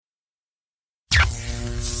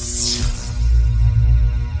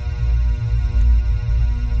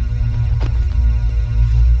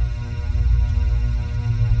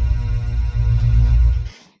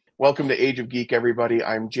Welcome to Age of Geek, everybody.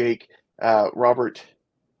 I'm Jake. Robert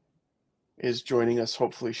is joining us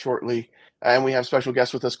hopefully shortly. And we have special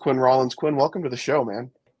guest with us, Quinn Rollins. Quinn, welcome to the show,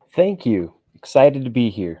 man. Thank you. Excited to be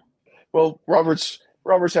here. Well, Robert's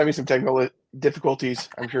having some technical difficulties.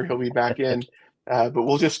 I'm sure he'll be back in. But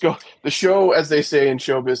we'll just go. The show, as they say in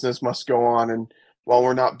show business, must go on. And while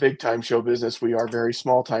we're not big-time show business, we are very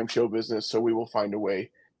small-time show business. So we will find a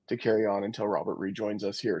way to carry on until Robert rejoins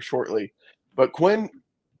us here shortly. But Quinn,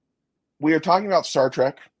 we are talking about Star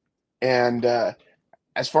Trek. And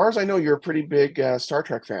as far as I know, you're a pretty big Star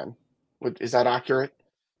Trek fan. Is that accurate?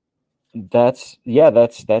 That's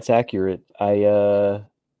accurate. Going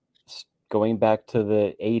back to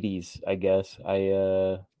the 80s, I guess.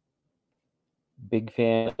 Big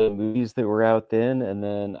fan of the movies that were out then, and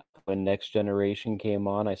then when Next Generation came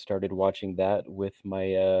on, I started watching that with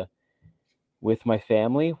my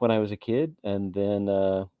family when I was a kid, and then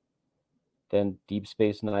Deep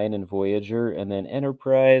Space Nine and Voyager, and then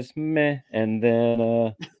Enterprise, meh, and then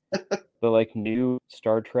the new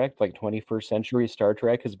Star Trek, 21st century Star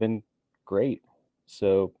Trek has been great.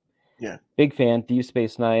 So yeah, big fan. Deep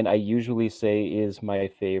Space Nine, I usually say, is my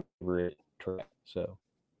favorite track. So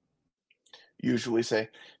usually say.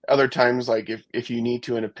 Other times, if you need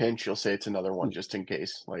to in a pinch, you'll say it's another one just in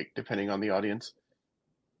case, depending on the audience.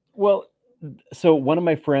 Well, so one of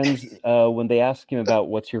my friends, when they ask him about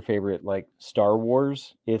what's your favorite, Star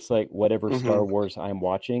Wars, it's whatever Star Wars I'm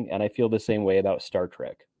watching, and I feel the same way about Star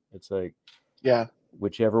Trek. It's yeah,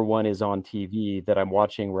 whichever one is on TV that I'm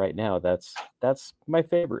watching right now, that's my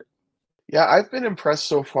favorite. Yeah, I've been impressed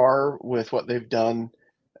so far with what they've done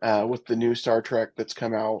with the new Star Trek that's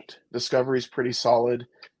come out. Discovery's pretty solid.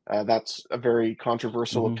 That's a very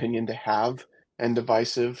controversial opinion to have and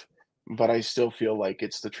divisive, but I still feel like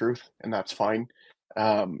it's the truth, and that's fine.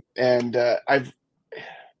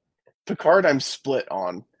 Picard, I'm split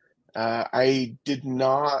on. I did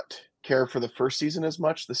not care for the first season as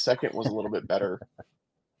much. The second was a little bit better,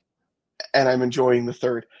 and I'm enjoying the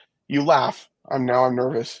third. You laugh. I'm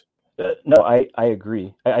nervous. No, I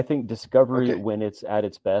agree. I think Discovery, when it's at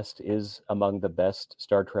its best, is among the best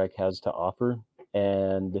Star Trek has to offer.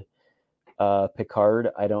 And Picard,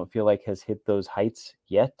 I don't feel like has hit those heights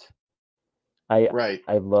yet. I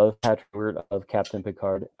love Patrick Stewart of Captain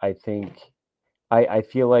Picard. I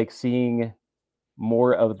feel like seeing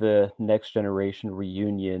more of the Next Generation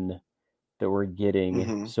reunion that we're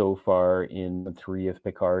getting so far in 3 of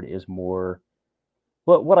Picard is more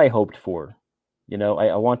what I hoped for. You know,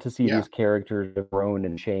 I want to see these characters have grown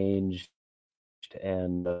and changed,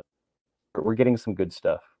 and we're getting some good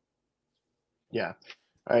stuff. Yeah,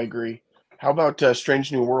 I agree. How about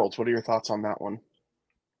Strange New Worlds? What are your thoughts on that one?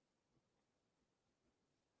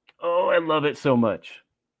 Oh, I love it so much.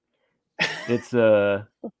 It's I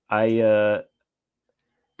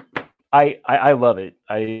love it.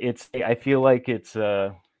 I feel like it's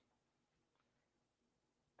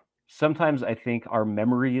sometimes I think our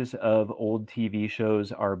memories of old TV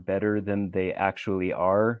shows are better than they actually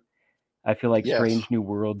are. I feel like Strange New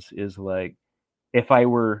Worlds is if I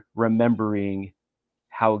were remembering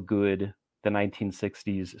how good the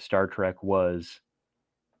 1960s Star Trek was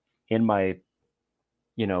in my,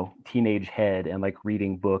 teenage head and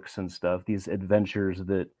reading books and stuff, these adventures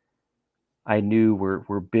that I knew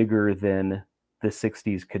were bigger than the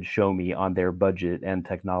 60s could show me on their budget and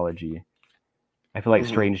technology. I feel like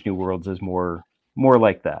Strange New Worlds is more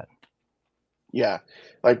like that. Yeah.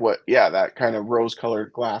 That kind of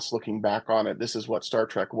rose-colored glass looking back on it. This is what Star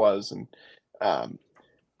Trek was. And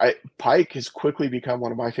Pike has quickly become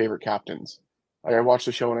one of my favorite captains. I watch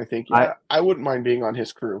the show and I think, I wouldn't mind being on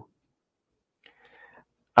his crew.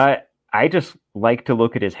 I just like to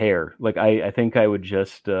look at his hair. I think I would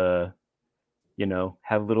just have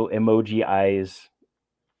little emoji eyes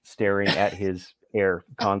staring at his hair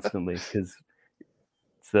constantly because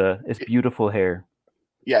it's beautiful hair.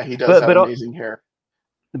 Yeah, he does have amazing hair.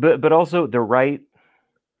 But also the right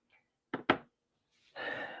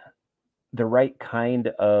kind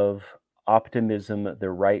of optimism, the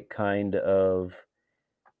right kind of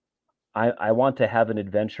I want to have an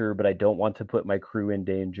adventure, but I don't want to put my crew in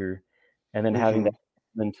danger. And then having that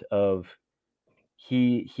element of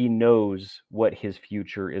he knows what his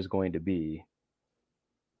future is going to be,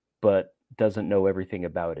 but doesn't know everything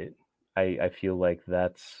about it. I feel like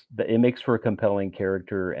it makes for a compelling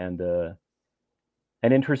character and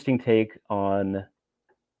an interesting take on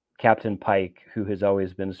Captain Pike, who has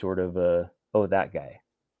always been sort of that guy.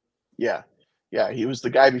 Yeah. He was the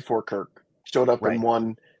guy before Kirk. Showed up in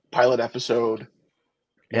one pilot episode,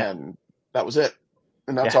 and that was it.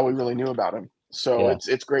 And that's all we really knew about him. So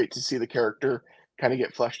it's great to see the character kind of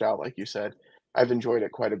get fleshed out, like you said. I've enjoyed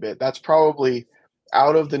it quite a bit. That's probably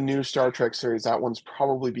out of the new Star Trek series, that one's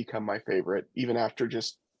probably become my favorite, even after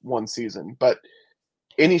just one season. But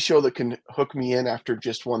any show that can hook me in after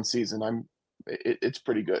just one season, it's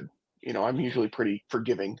pretty good. I'm usually pretty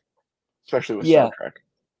forgiving, especially with Star Yeah, Trek.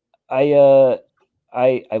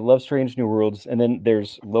 I love Strange New Worlds, and then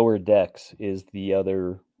there's Lower Decks is the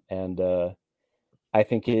other, and I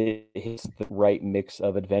think it hits the right mix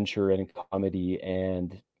of adventure and comedy.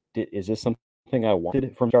 And is this something I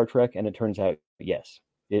wanted from Star Trek? And it turns out, yes,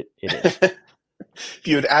 it is. If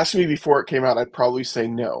you had asked me before it came out, I'd probably say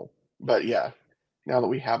no. But yeah, now that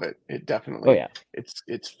we have it, it Oh definitely yeah,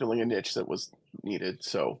 it's filling a niche that was needed.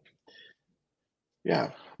 So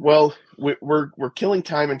yeah. Well, we're killing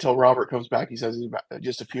time until Robert comes back. He says he's about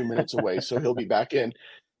just a few minutes away, so he'll be back in,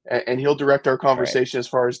 and he'll direct our all right. conversation as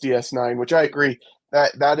far as DS9, which I agree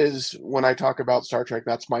that is when I talk about Star Trek,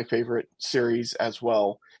 that's my favorite series as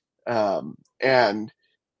well. And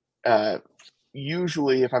uh,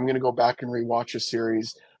 usually, if I'm going to go back and rewatch a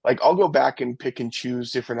series, like I'll go back and pick and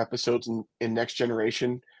choose different episodes in Next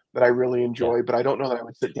Generation that I really Yeah, enjoy, but I don't know that I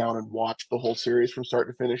would sit down and watch the whole series from start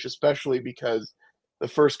to finish, especially because the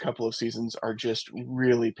first couple of seasons are just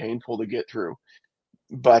really painful to get through.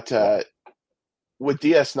 But yeah, with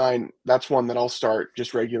DS9, that's one that I'll start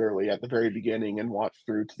just regularly at the very beginning and watch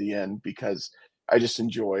through to the end because I just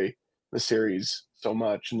enjoy the series so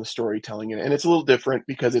much and the storytelling in it. And it's a little different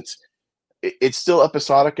because it's still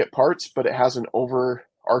episodic at parts, but it has an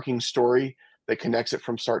overarching story that connects it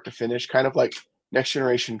from start to finish, kind of like Next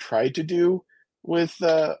Generation tried to do with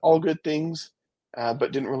All Good Things,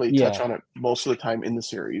 but didn't really touch yeah. on it most of the time in the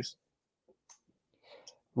series.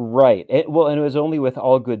 Right. Well, and it was only with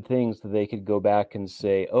All Good Things that they could go back and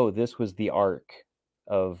say, "Oh, this was the arc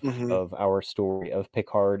of Hmm. of our story of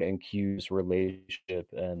Picard and Q's relationship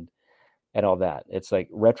and all that." It's like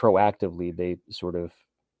retroactively they sort of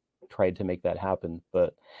tried to make that happen,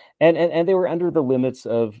 but and they were under the limits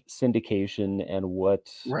of syndication and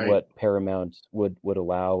Right. what Paramount would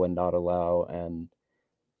allow and not allow, and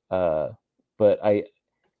uh but I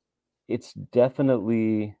it's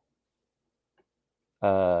definitely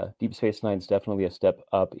Deep Space Nine's definitely a step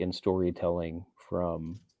up in storytelling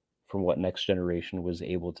from what Next Generation was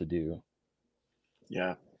able to do.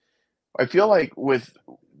 Yeah. I feel like with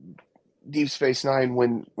Deep Space Nine,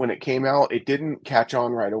 when it came out, it didn't catch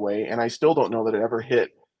on right away, and I still don't know that it ever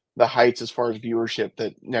hit the heights as far as viewership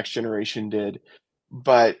that Next Generation did.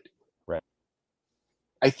 But Right.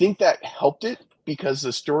 I think that helped it because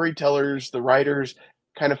the storytellers, the writers,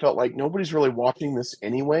 kind of felt like nobody's really watching this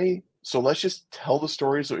anyway. So let's just tell the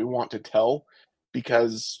stories that we want to tell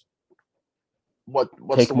because what's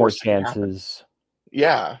the Take more worst that could happen? chances.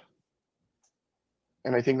 Yeah.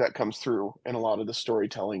 And I think that comes through in a lot of the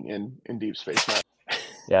storytelling in Deep Space Nine.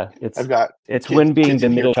 Yeah, I've got it's kids when being kids the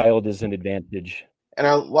in here middle talking. child is an advantage. And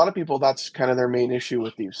a lot of people, that's kind of their main issue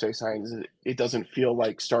with Deep Space Nine is it doesn't feel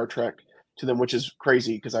like Star Trek to them, which is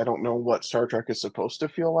crazy because I don't know what Star Trek is supposed to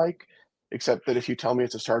feel like, except that if you tell me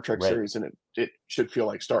it's a Star Trek Right. series, and it should feel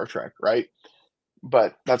like Star Trek, right?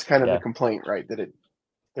 But that's kind of the Yeah. complaint, right? That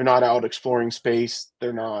they're not out exploring space.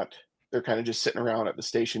 They're kind of just sitting around at the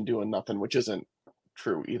station doing nothing, which isn't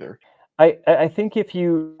true either. I think if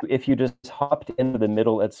you just hopped into the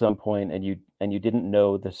middle at some point and you didn't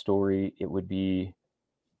know the story, it would be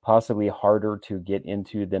possibly harder to get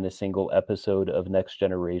into than a single episode of Next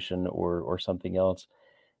Generation or something else.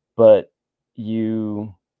 But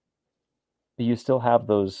you you still have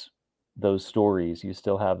those stories. You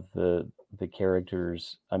still have the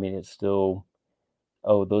characters. I mean, it's still,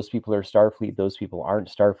 oh, those people are Starfleet, those people aren't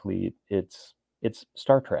Starfleet. It's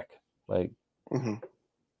Star Trek. Like, Hmm.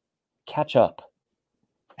 catch up.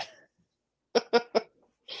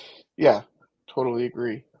 Yeah, totally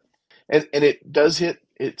agree. And it does hit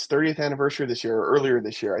its 30th anniversary this year, or earlier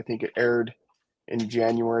this year. I think it aired in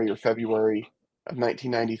January or February of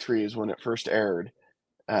 1993 is when it first aired.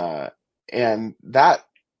 Uh, and that,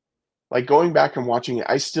 like going back and watching it,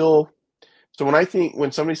 I still, so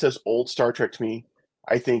when somebody says old Star Trek to me,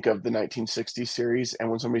 I think of the 1960s series. And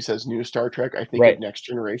when somebody says new Star Trek, I think of Right. Next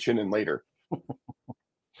Generation and later.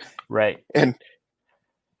 Right. And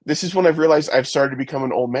this is when I've realized I've started to become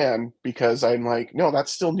an old man because I'm like, no,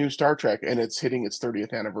 that's still new Star Trek and it's hitting its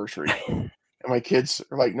 30th anniversary. And my kids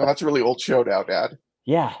are like, no, that's a really old show now, Dad.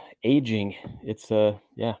 Yeah, aging. It's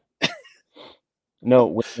yeah.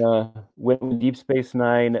 No, when Deep Space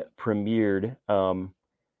Nine premiered,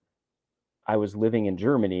 I was living in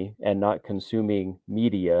Germany and not consuming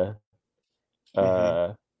media, Hmm.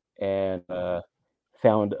 uh, and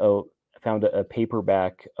found a found a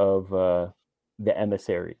paperback of The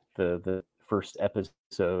Emissary, the first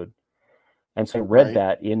episode, And so I read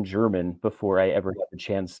that in German before I ever had the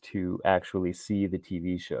chance to actually see the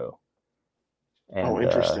TV show. And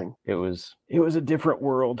interesting. It was a different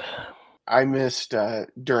world. I missed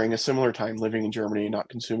during a similar time living in Germany and not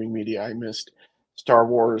consuming media. I missed Star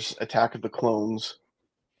Wars, Attack of the Clones,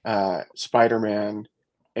 Spider-Man,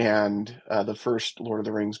 and the first Lord of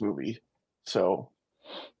the Rings movie. So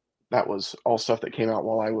that was all stuff that came out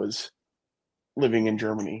while I was living in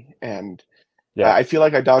Germany, and I feel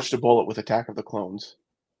like I dodged a bullet with Attack of the Clones.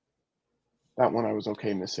 That one I was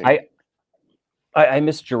okay missing. I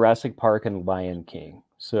missed Jurassic Park and Lion King.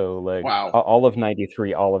 So like all of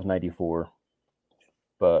 93, all of 94.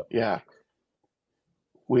 But yeah.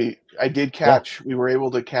 We were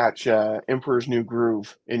able to catch Emperor's New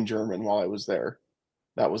Groove in German while I was there.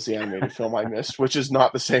 That was the animated film I missed, which is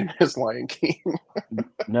not the same as Lion King.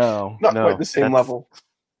 No. Not quite the same level.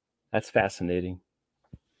 That's fascinating.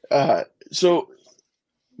 So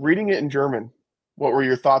reading it in German, what were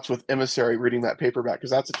your thoughts with Emissary reading that paperback?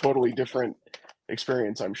 Because that's a totally different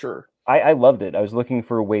experience, I'm sure. I loved it. I was looking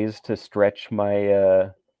for ways to stretch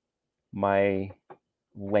my my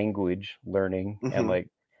language learning and like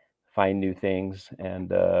find new things,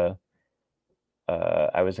 and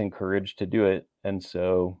I was encouraged to do it, and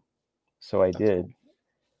so I did.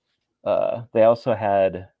 Cool. They also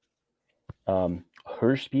had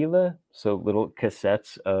Hörspiele, so little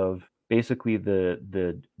cassettes of basically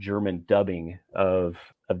the German dubbing of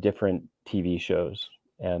different TV shows,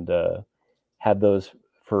 and had those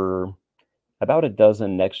for about a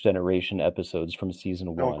dozen Next Generation episodes from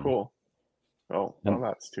season 1. Oh, cool. Oh, well,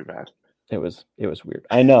 that's too bad. It was weird.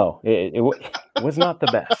 I know it was not the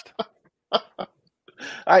best.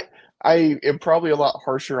 I am probably a lot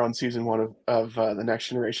harsher on season 1 of the Next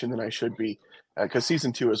Generation than I should be, because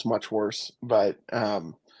season 2 is much worse. But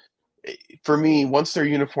for me, once their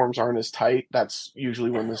uniforms aren't as tight, that's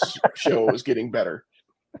usually when this show is getting better.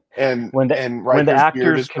 And when the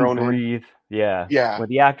actors can breathe, when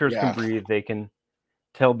the actors can breathe, they can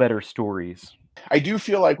tell better stories. I do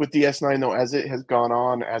feel like with DS9, though, as it has gone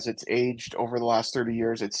on, as it's aged over the last 30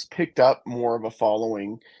 years, it's picked up more of a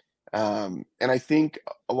following. And I think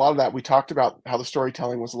a lot of that, we talked about how the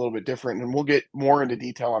storytelling was a little bit different, and we'll get more into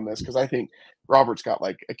detail on this because I think Robert's got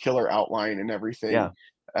like a killer outline and everything. Yeah.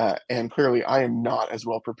 And clearly I am not as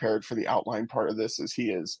well prepared for the outline part of this as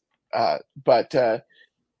he is. But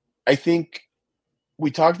I think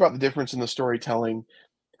we talked about the difference in the storytelling.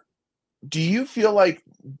 Do you feel like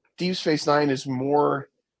Deep Space Nine is more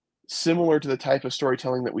similar to the type of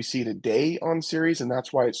storytelling that we see today on series, and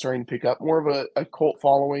that's why it's starting to pick up more of a cult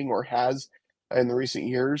following, or has in the recent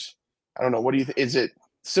years? I don't know. What do you think? Is it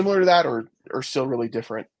similar to that, or still really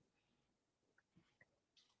different?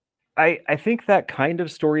 I think that kind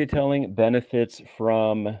of storytelling benefits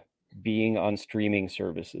from being on streaming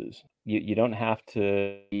services. You don't have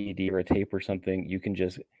to DVD or a tape or something. You can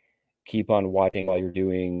just keep on watching while you're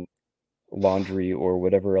doing laundry or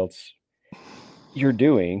whatever else you're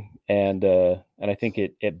doing, and I think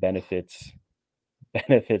it benefits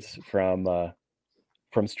from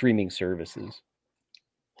streaming services.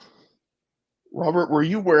 Robert, were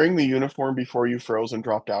you wearing the uniform before you froze and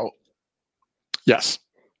dropped out? Yes.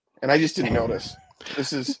 And I just didn't notice.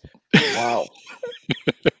 This is wow.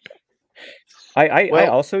 I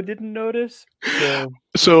also didn't notice.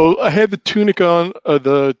 So I had the tunic on,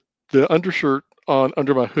 the undershirt on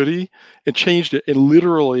under my hoodie, and changed it. And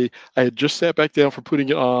literally, I had just sat back down for putting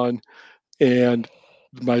it on, and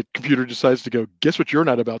my computer decides to go, guess what you're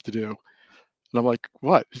not about to do? And I'm like,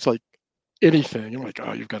 what? It's like, anything. I'm like,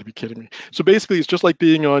 oh, you've got to be kidding me. So basically, it's just like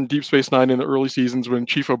being on Deep Space Nine in the early seasons when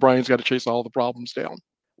Chief O'Brien's got to chase all the problems down.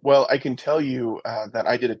 Well, I can tell you that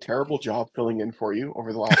I did a terrible job filling in for you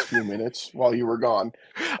over the last few minutes while you were gone.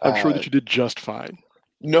 I'm sure that you did just fine.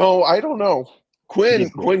 No, I don't know.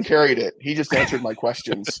 Quinn carried it. He just answered my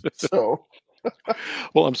questions. So,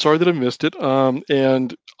 well, I'm sorry that I missed it.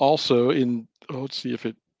 And also let's see if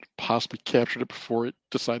it possibly captured it before it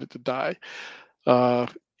decided to die.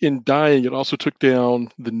 In dying, it also took down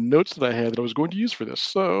the notes that I had that I was going to use for this.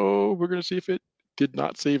 So we're going to see if it did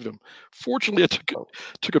not save them. Fortunately, I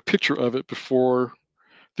took a picture of it before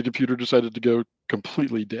the computer decided to go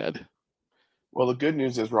completely dead. Well, the good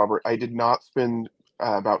news is, Robert, I did not spend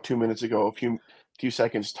about 2 minutes ago a few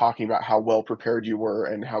seconds talking about how well prepared you were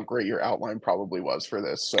and how great your outline probably was for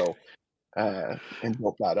this. So, and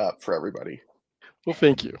built that up for everybody. Well,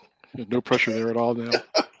 thank you. There's no pressure there at all now.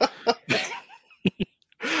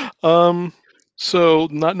 So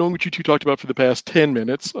not knowing what you two talked about for the past 10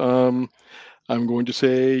 minutes, I'm going to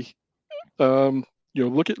say,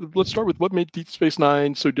 let's start with what made Deep Space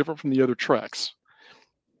Nine so different from the other treks.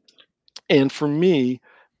 And for me,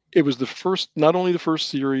 it was not only the first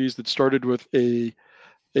series that started with a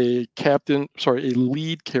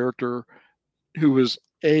lead character who was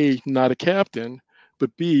not a captain,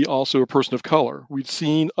 but B, also a person of color. We'd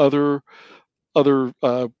seen other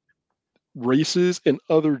races and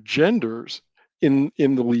other genders in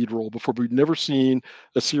the lead role before. We'd never seen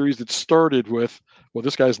a series that started with, well,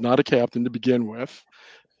 this guy's not a captain to begin with,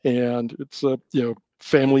 and it's a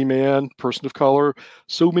family man, person of color,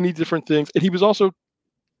 so many different things, and he was also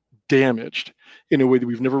damaged in a way that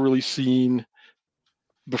we've never really seen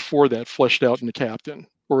before that fleshed out in a captain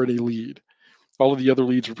or in a lead. All of the other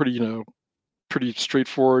leads were pretty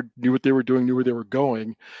straightforward, knew what they were doing, knew where they were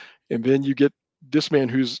going. And then you get this man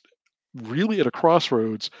who's really at a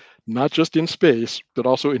crossroads, not just in space, but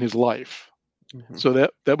also in his life. Mm-hmm. So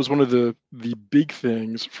that was one of the big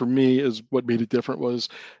things for me, is what made it different was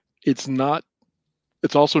it's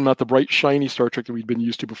also not the bright, shiny Star Trek that we'd been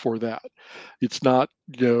used to before that. It's not,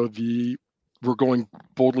 we're going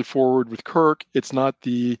boldly forward with Kirk. It's not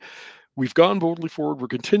we've gone boldly forward, we're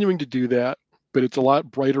continuing to do that, but it's a lot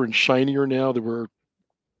brighter and shinier now that we're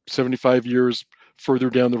 75 years further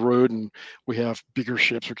down the road and we have bigger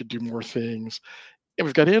ships, we could do more things. And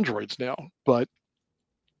we've got androids now. But,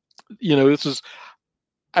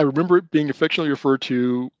 I remember it being affectionately referred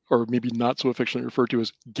to, or maybe not so affectionately referred to,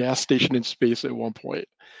 as gas station in space at one point.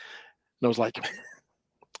 And I was like,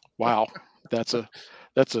 wow, that's a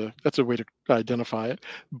way to identify it.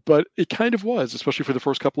 But it kind of was, especially for the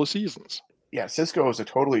first couple of seasons. Yeah, Sisko is a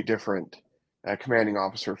totally different commanding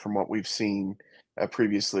officer from what we've seen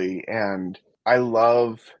previously, and I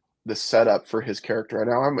love the setup for his character.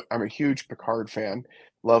 Now, I'm a huge Picard fan,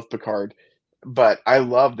 love Picard, but I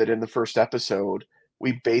love that in the first episode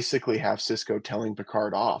we basically have Sisko telling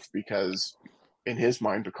Picard off because, in his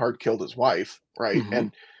mind, Picard killed his wife, right? Mm-hmm.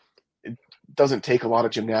 And it doesn't take a lot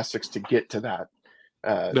of gymnastics to get to that.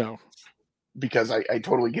 No, because I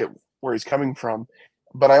totally get where he's coming from,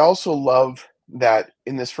 but I also love that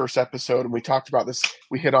in this first episode, and we talked about this,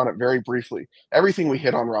 we hit on it very briefly. Everything we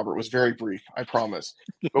hit on, Robert, was very brief, I promise.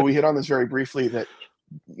 But we hit on this very briefly that,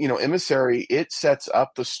 Emissary, it sets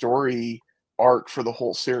up the story arc for the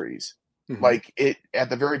whole series. Mm-hmm. Like, it, at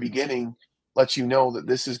the very beginning, lets you know that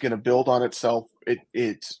this is going to build on itself.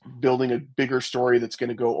 It's building a bigger story that's going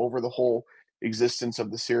to go over the whole existence of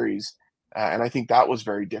the series. And I think that was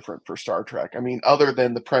very different for Star Trek. I mean, other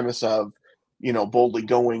than the premise of, boldly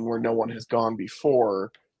going where no one has gone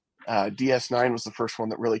before, DS9 was the first one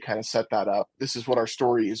that really kind of set that up. This is what our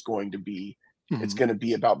story is going to be. Mm-hmm. It's going to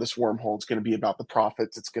be about this wormhole. It's going to be about the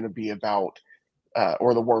prophets. It's going to be about,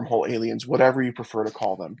 or the wormhole aliens, whatever you prefer to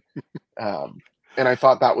call them. And I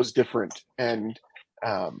thought that was different. And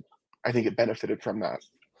I think it benefited from that.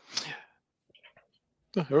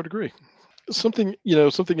 I would agree. Something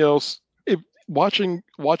else. Watching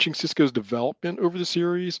Sisko's development over the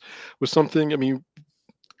series was something. I mean,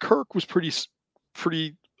 Kirk was pretty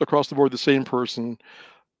across the board the same person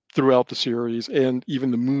throughout the series and even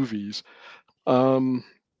the movies.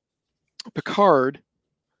 Picard,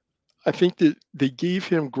 I think that they gave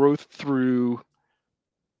him growth through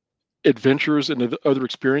adventures and other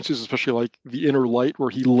experiences, especially like the Inner Light, where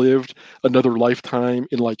he lived another lifetime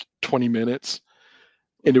in like 20 minutes.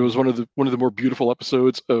 And it was one of the more beautiful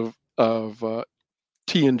episodes of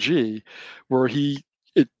TNG, where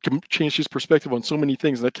it changed his perspective on so many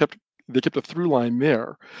things. They kept a through line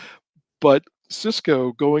there. But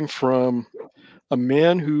Sisko, going from a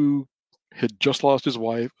man who had just lost his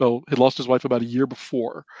wife, had lost his wife about a year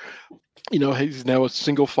before. He's now a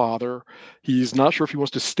single father. He's not sure if he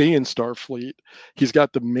wants to stay in Starfleet. He's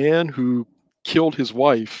got the man who killed his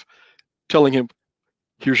wife telling him,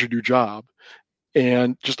 "Here's your new job."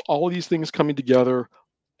 And just all of these things coming together.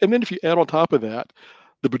 And then if you add on top of that,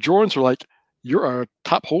 the Bajorans are like, "You're a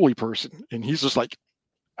top holy person." And he's just like,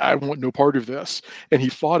 "I want no part of this." And he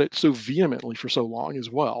fought it so vehemently for so long as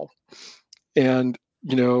well. And,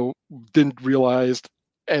 then realized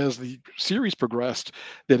as the series progressed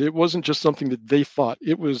that it wasn't just something that they fought.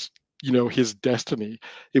 It was, his destiny.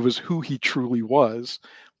 It was who he truly was.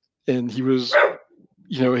 And he was,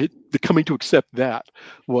 the coming to accept that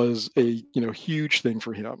was a, huge thing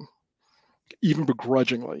for him, even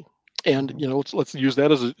begrudgingly. And, let's use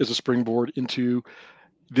that as a springboard into,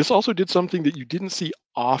 this also did something that you didn't see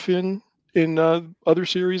often in other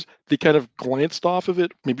series. They kind of glanced off of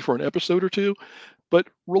it, maybe for an episode or two, but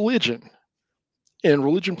religion. And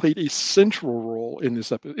religion played a central role in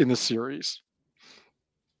this series.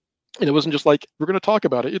 And it wasn't just like, we're going to talk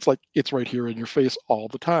about it. It's like, it's right here in your face all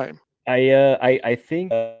the time. I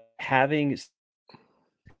think having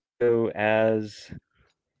so as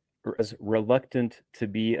as reluctant to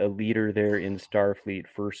be a leader there in Starfleet,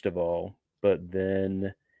 first of all, but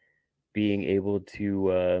then being able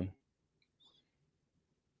to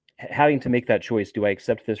having to make that choice. Do I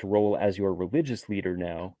accept this role as your religious leader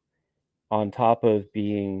now, on top of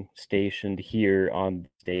being stationed here on the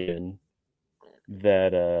station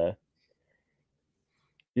that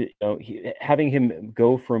having him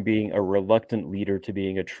go from being a reluctant leader to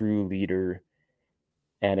being a true leader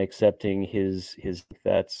and accepting his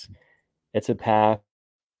it's a path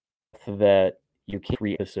that you can't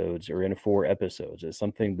 3 episodes or in 4 episodes. It's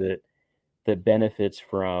something that benefits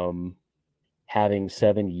from having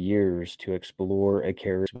 7 years to explore a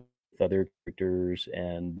character with other characters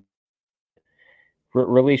and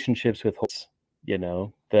relationships with hosts,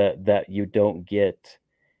 that you don't get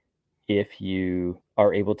if you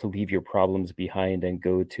are able to leave your problems behind and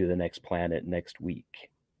go to the next planet next week.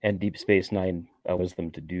 And Deep Space Nine allows them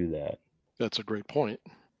to do that. That's a great point.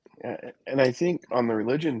 And I think on the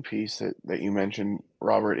religion piece that you mentioned,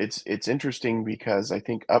 Robert, it's interesting because I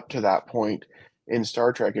think up to that point in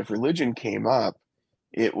Star Trek, if religion came up,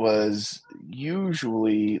 it was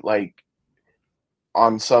usually like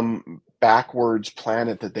on some backwards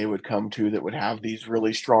planet that they would come to that would have these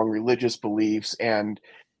really strong religious beliefs, and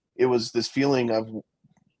it was this feeling of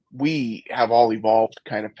we have all evolved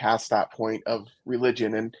kind of past that point of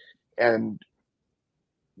religion, and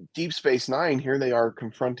Deep Space Nine, here they are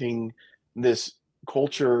confronting this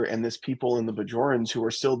culture and this people in the Bajorans who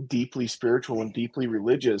are still deeply spiritual and deeply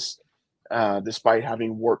religious, despite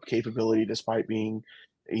having warp capability, despite being,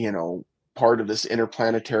 part of this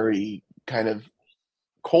interplanetary kind of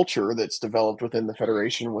culture that's developed within the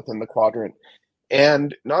Federation, within the Quadrant.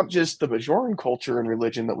 And not just the Bajoran culture and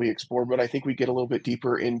religion that we explore, but I think we get a little bit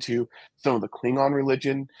deeper into some of the Klingon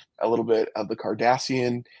religion, a little bit of the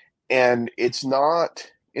Cardassian, and it's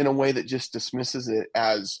not in a way that just dismisses it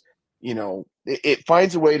as, it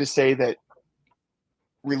finds a way to say that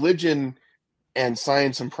religion and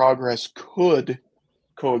science and progress could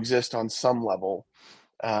coexist on some level,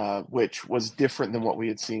 which was different than what we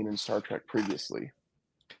had seen in Star Trek previously.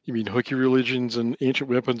 You mean hooky religions and ancient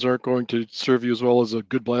weapons aren't going to serve you as well as a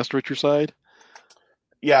good blaster at your side?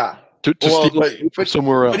 Yeah. To steal from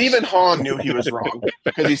somewhere else. But even Han knew he was wrong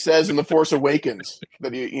because he says in The Force Awakens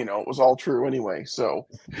that it was all true anyway. So,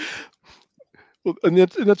 well, and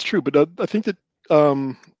that's true. But I think that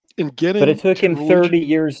in getting, but it took him 30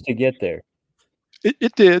 years to get there.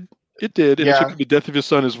 It did, and it took the death of his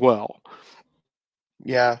son as well.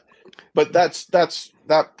 Yeah, but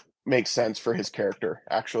that makes sense for his character.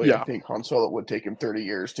 Actually, yeah. I think Han Solo would take him 30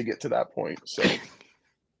 years to get to that point. So.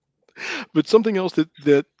 But something else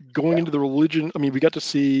that going into the religion, I mean, we got to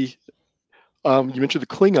see, you mentioned the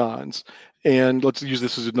Klingons, and let's use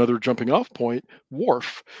this as another jumping off point,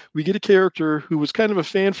 Worf. We get a character who was kind of a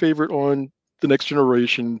fan favorite on The Next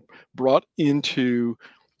Generation, brought into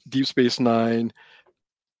Deep Space Nine.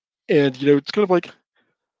 And, it's kind of like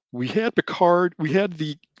we had Picard, we had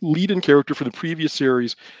the lead-in character for the previous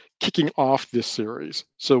series kicking off this series.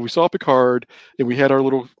 So we saw Picard and we had our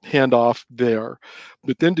little handoff there.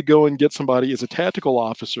 But then to go and get somebody as a tactical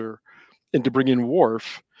officer and to bring in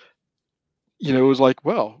Worf, it was like,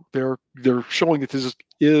 well, they're showing that this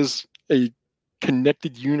is a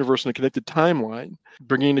connected universe and a connected timeline,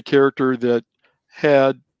 bringing in a character that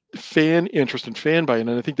had fan interest and fan buy-in.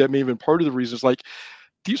 And I think that may have been part of the reason. It's like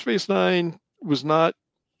Deep Space Nine was not,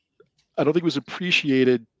 I don't think it was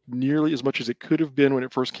appreciated nearly as much as it could have been when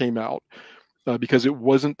it first came out, because it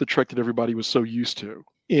wasn't the Trek that everybody was so used to.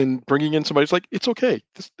 In bringing in somebody, it's like, it's okay.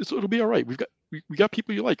 It'll be all right. We got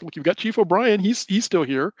people you like. Look, you've got Chief O'Brien. He's still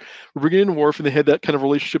here. We're bringing in Worf, and they had that kind of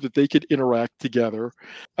relationship that they could interact together.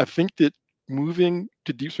 I think that moving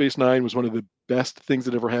to Deep Space Nine was one of the best things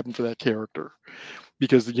that ever happened for that character,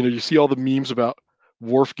 because you see all the memes about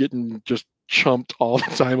Worf getting just chumped all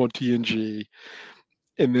the time on TNG,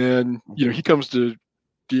 and then he comes to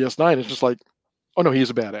DS9. It's just like, oh no, he is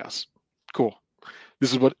a badass. Cool.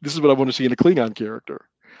 This is what I want to see in a Klingon character.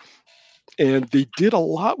 And they did a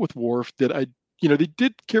lot with Worf that they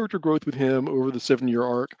did character growth with him over the 7-year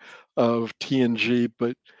arc of TNG,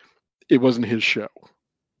 but it wasn't his show.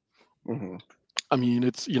 Mm-hmm. I mean,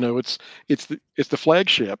 it's the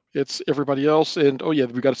flagship. It's everybody else, and oh yeah,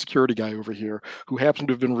 we got a security guy over here who happened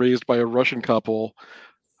to have been raised by a Russian couple,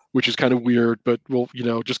 which is kind of weird, but we'll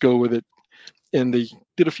just go with it. And they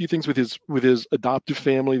did a few things with his adoptive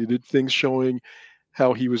family. They did things showing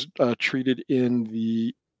how he was treated in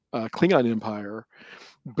the Klingon Empire,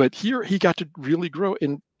 but here he got to really grow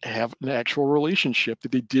and have an actual relationship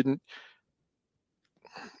that they didn't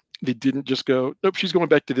just go, nope, she's going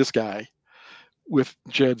back to this guy. with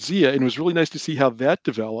Jadzia, and it was really nice to see how that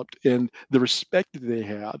developed and the respect that they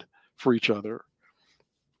had for each other.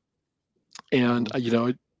 And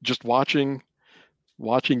just watching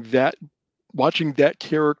that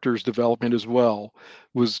character's development as well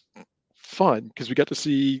was fun, because we got to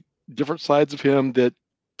see different sides of him that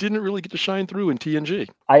didn't really get to shine through in TNG.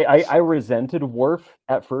 I resented Worf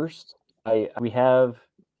at first. We have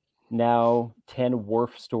now 10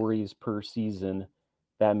 Worf stories per season.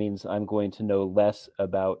 That means I'm going to know less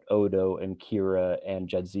about Odo and Kira and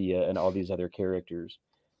Jadzia and all these other characters.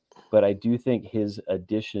 But I do think his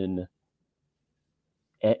addition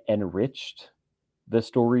enriched the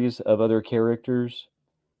stories of other characters.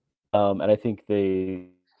 And I think they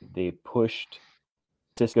pushed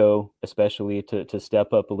Sisko especially to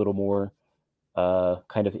step up a little more,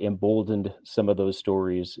 kind of emboldened some of those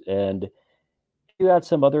stories. And you had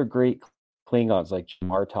some other great Klingons like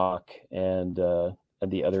Martok and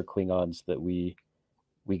the other Klingons that we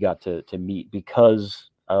got to meet because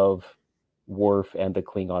of Worf and the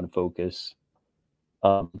Klingon focus.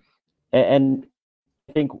 And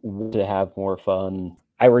I think to have more fun.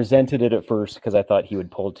 I resented it at first because I thought he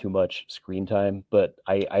would pull too much screen time, but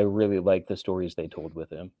I really like the stories they told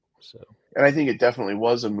with him. So, and I think it definitely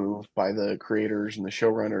was a move by the creators and the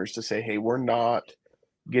showrunners to say, hey, we're not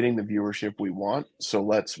getting the viewership we want, so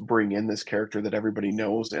let's bring in this character that everybody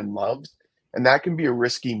knows and loves. And that can be a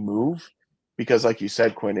risky move because, like you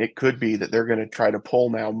said, Quinn, it could be that they're going to try to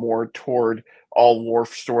pull now more toward all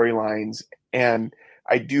Worf storylines. And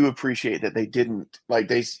I do appreciate that they didn't, like,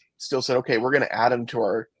 they still said, okay, we're going to add him to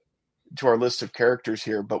our list of characters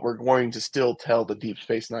here, but we're going to still tell the Deep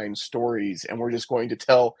Space Nine stories, and we're just going to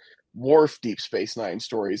tell Worf Deep Space Nine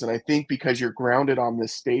stories. And I think because you're grounded on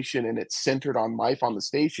this station and it's centered on life on the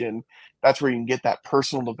station, that's where you can get that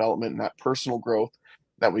personal development and that personal growth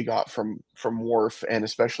that we got from Worf, and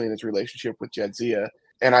especially in his relationship with Jadzia.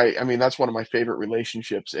 And I mean, that's one of my favorite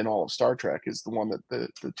relationships in all of Star Trek, is the one that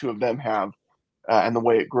the two of them have, and the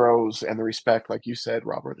way it grows and the respect, like you said,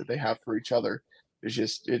 Robert, that they have for each other is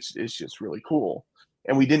just it's just really cool.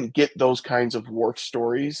 And we didn't get those kinds of Worf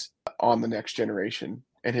stories on The Next Generation,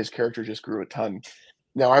 and his character just grew a ton.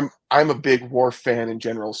 Now I'm a big Worf fan in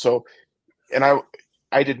general, so, and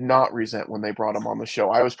I did not resent when they brought him on the show.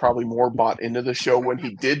 I was probably more bought into the show when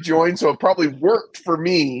he did join, so it probably worked for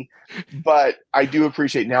me. But I do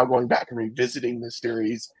appreciate now going back and revisiting the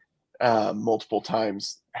series multiple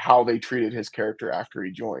times how they treated his character after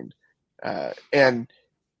he joined. And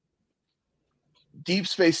Deep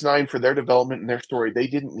Space Nine, for their development and their story, they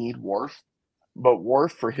didn't need Worf. But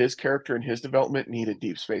Worf, for his character and his development, needed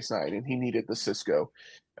Deep Space Nine, and he needed the Sisko,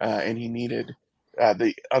 and he needed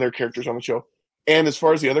the other characters on the show. And as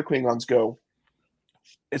far as the other Klingons go,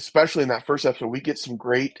 especially in that first episode, we get some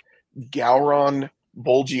great Gowron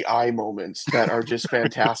bulgy eye moments that are just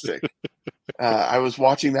fantastic. I was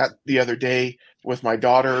watching that the other day with my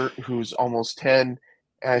daughter, who's almost 10,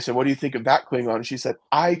 and I said, what do you think of that Klingon? And she said,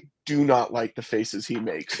 I do not like the faces he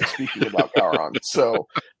makes, speaking about Gowron. So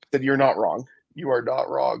that you're not wrong. You are not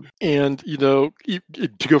wrong. And,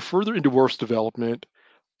 to go further into Worf's development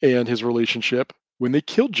and his relationship, when they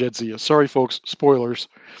killed Jadzia, sorry, folks, spoilers.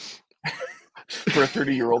 For a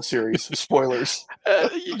 30-year-old series, spoilers.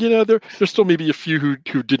 There still may be a few who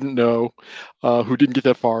didn't know, who didn't get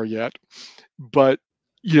that far yet. But,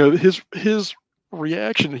 his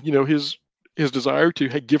reaction, his desire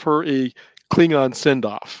to give her a Klingon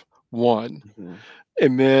send-off, one. Mm-hmm.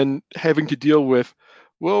 And then having to deal with,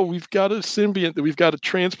 well, we've got a symbiont that we've got to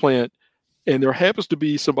transplant, and there happens to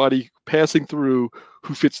be somebody passing through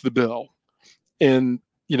who fits the bill. And,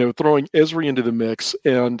 throwing Ezri into the mix,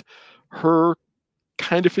 and her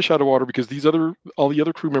kind of fish out of water because all the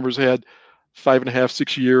other crew members had 5.5,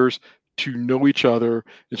 6 years to know each other.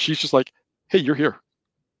 And she's just like, hey, you're here.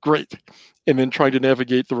 Great. And then trying to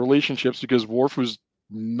navigate the relationships because Worf was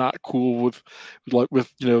not cool with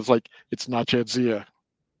it's like, it's not Jadzia.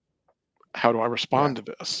 How do I respond to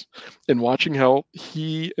this? And watching how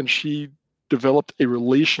he and she developed a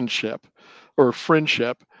relationship or a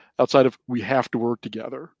friendship outside of we have to work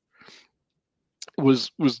together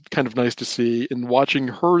was kind of nice to see. And watching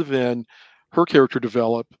her her character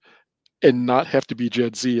develop and not have to be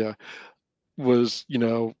Jadzia was,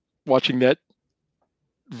 watching that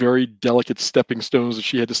very delicate stepping stones that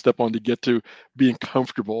she had to step on to get to being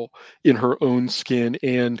comfortable in her own skin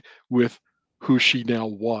and with who she now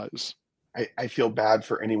was. I feel bad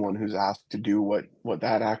for anyone who's asked to do what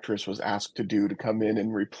that actress was asked to do, to come in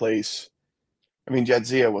and replace. I mean,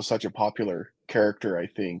 Jadzia was such a popular character, I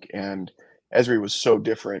think, and Ezri was so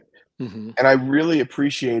different. Mm-hmm. And I really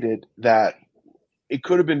appreciated that it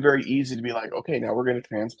could have been very easy to be like, okay, now we're going to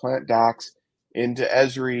transplant Dax, into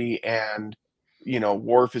Ezri, and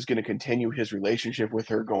Worf is going to continue his relationship with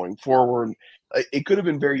her going forward. It could have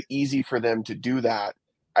been very easy for them to do that.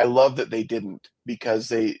 I love that they didn't,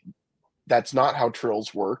 because that's not how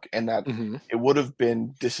trills work, and that it would have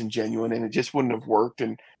been disingenuous, and it just wouldn't have worked.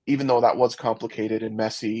 And even though that was complicated and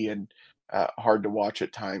messy and hard to watch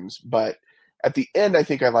at times, but at the end, I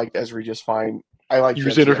think I liked Ezri just fine. I liked you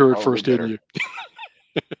resented her at first, better. didn't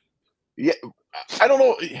you? Yeah, I don't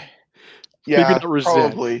know. Yeah, maybe not resent.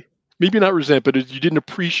 Probably. Maybe not resent, but you didn't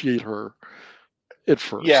appreciate her at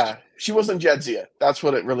first. Yeah, she wasn't Jadzia. That's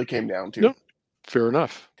what it really came down to. No, fair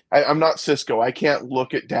enough. I'm not Sisko. I can't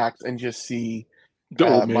look at Dax and just see the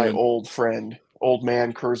old man. My old friend, old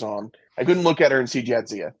man Curzon. I couldn't look at her and see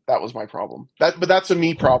Jadzia. That was my problem. But that's a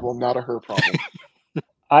me problem, not a her problem.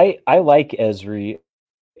 I like Ezri.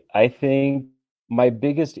 I think my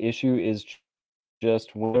biggest issue is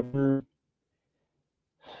just whenever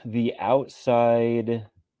the outside,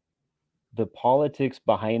 the politics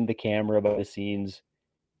behind the camera, behind the scenes,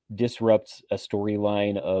 disrupts a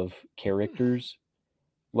storyline of characters.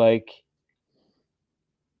 Like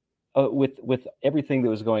with everything that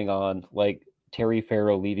was going on, like Terry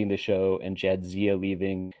Farrell leaving the show and Jadzia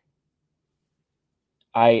leaving,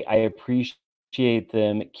 I appreciate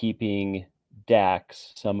them keeping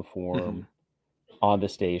Dax some form on the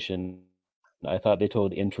station. I thought they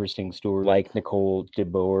told interesting stories, like Nicole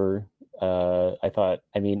DeBoer.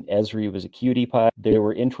 Ezri was a cutie pie. There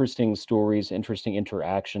were interesting stories, interesting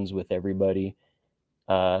interactions with everybody.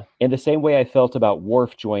 In the same way I felt about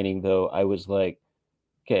Worf joining, though, I was like,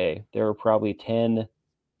 okay, there are probably 10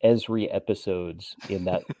 Ezri episodes in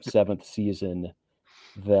that 7th season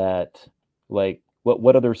that, like,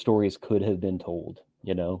 what other stories could have been told,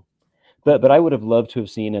 But I would have loved to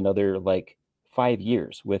have seen another, 5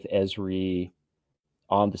 years with Ezri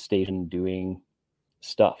on the station doing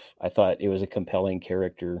stuff. I thought it was a compelling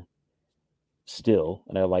character still,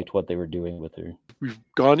 and I liked what they were doing with her. We've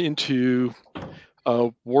gone into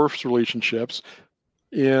Worf's relationships,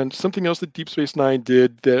 and something else that Deep Space Nine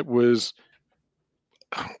did that was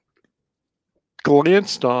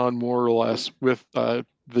glanced on more or less with the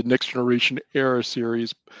Next Generation Era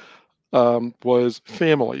series was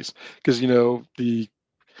families, because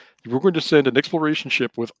we're going to send an exploration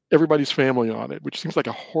ship with everybody's family on it, which seems like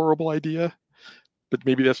a horrible idea, but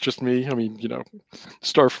maybe that's just me. I mean,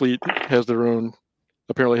 Starfleet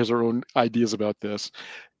apparently has their own ideas about this.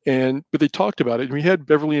 But they talked about it, and we had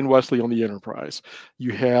Beverly and Wesley on the Enterprise.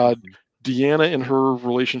 You had Deanna and her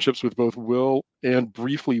relationships with both Will and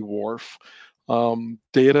briefly Worf,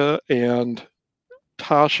 Data and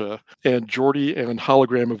Tasha, and Geordi and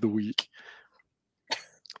Hologram of the Week.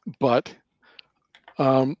 But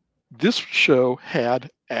this show had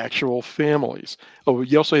actual families. Oh,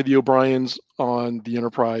 you also had the O'Briens on the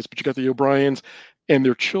Enterprise, but you got the O'Briens and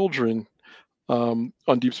their children on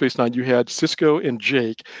Deep Space Nine. You had Sisko and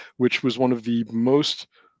Jake, which was one of the most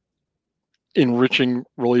enriching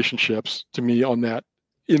relationships to me on that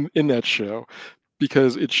in that show,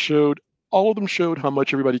 because all of them showed how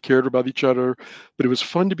much everybody cared about each other. But it was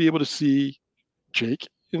fun to be able to see Jake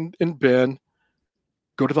and Ben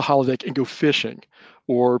go to the holodeck and go fishing,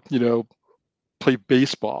 or play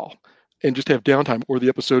baseball and just have downtime. Or the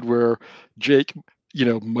episode where Jake,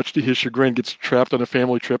 much to his chagrin, gets trapped on a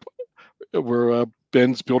family trip where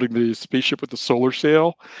Ben's building the spaceship with the solar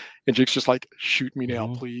sail, and Jake's just like, shoot me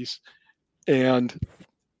now, please. And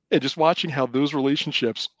just watching how those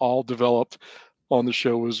relationships all developed on the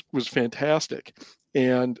show was fantastic.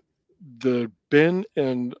 And the Ben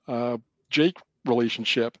and Jake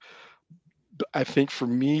relationship, I think for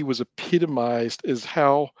me, was epitomized as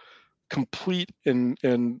how complete and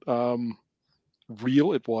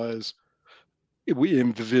real it was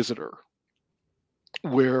in The Visitor,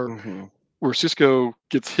 where Sisko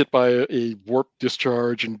gets hit by a warp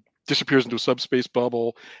discharge and disappears into a subspace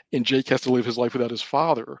bubble, and Jake has to live his life without his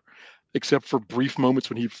father, except for brief moments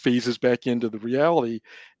when he phases back into the reality.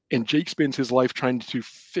 And Jake spends his life trying to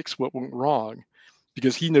fix what went wrong,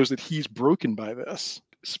 because he knows that he's broken by this.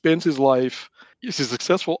 Spends his life, he's a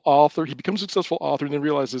successful author. He becomes a successful author and then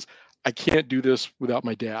realizes, I can't do this without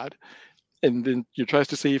my dad. And then he tries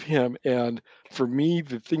to save him. And for me,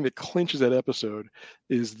 the thing that clinches that episode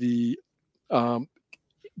is the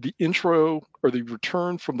intro, or the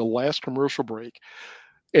return from the last commercial break.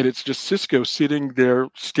 And it's just Sisko sitting there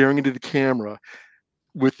staring into the camera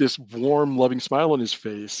with this warm, loving smile on his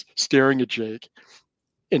face, staring at Jake,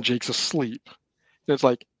 and Jake's asleep. And it's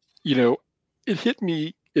like, it hit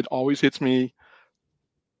me. It always hits me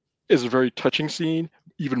as a very touching scene,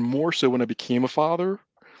 even more so when I became a father.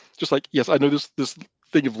 Just like, yes, I know this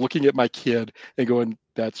thing of looking at my kid and going,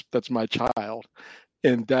 that's my child.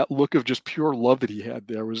 And that look of just pure love that he had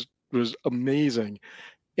there was amazing.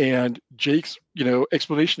 And Jake's,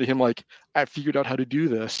 explanation to him, like, I figured out how to do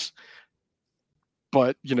this,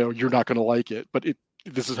 but you're not going to like it, but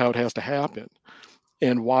this is how it has to happen.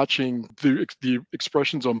 And watching the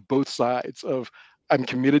expressions on both sides of, I'm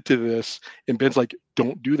committed to this, and Ben's like,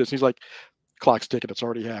 don't do this. And he's like, clock's ticking, it's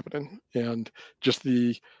already happening. And just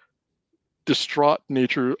the distraught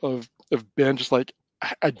nature of Ben, just like,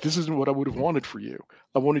 this isn't what I would have wanted for you.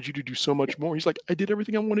 I wanted you to do so much more. He's like, I did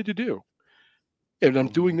everything I wanted to do. And I'm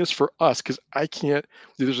doing this for us because I can't.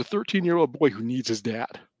 There's a 13-year-old boy who needs his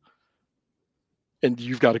dad. And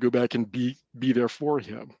you've got to go back and be there for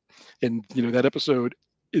him. And, that episode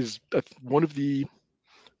is one of the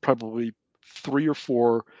probably 3 or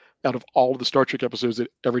 4 out of all of the Star Trek episodes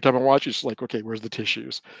that every time I watch, it's like, okay, where's the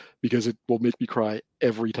tissues? Because it will make me cry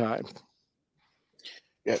every time.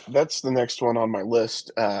 Yeah, that's the next one on my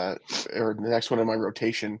list, or the next one in my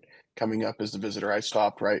rotation coming up is The Visitor. I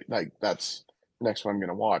stopped, right? Like, that's the next one I'm going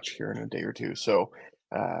to watch here in a day or two. So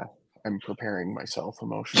I'm preparing myself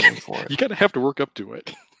emotionally for it. You kind of have to work up to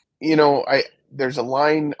it. There's a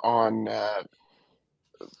line on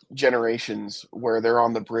Generations where they're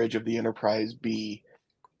on the bridge of the Enterprise B,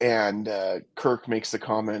 and Kirk makes the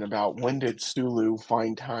comment about, when did Sulu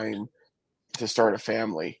find time to start a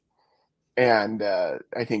family? And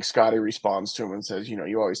I think Scotty responds to him and says,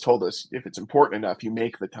 you always told us if it's important enough, you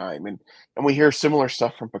make the time. And we hear similar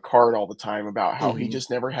stuff from Picard all the time about how he just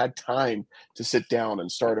never had time to sit down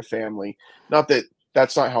and start a family. Not that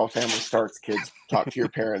that's not how a family starts, kids. Talk to your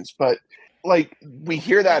parents. But, like, we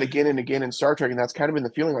hear that again and again in Star Trek, and that's kind of been the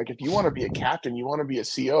feeling. Like, if you want to be a captain, you want to be a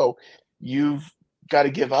CO, you've got to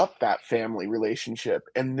give up that family relationship.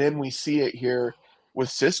 And then we see it here with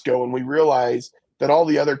Sisko, and we realize that all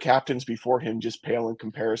the other captains before him just pale in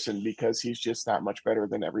comparison, because he's just that much better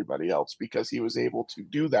than everybody else, because he was able to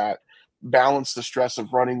do that, balance the stress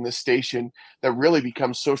of running this station that really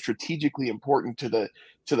becomes so strategically important to the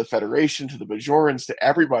Federation, to the Bajorans, to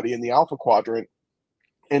everybody in the Alpha Quadrant,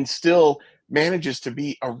 and still manages to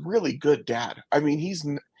be a really good dad. I mean, he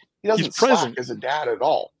doesn't slack as a dad at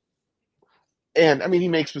all. And I mean, he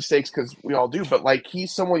makes mistakes, because we all do, but, like,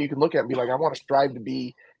 he's someone you can look at and be like, I want to strive to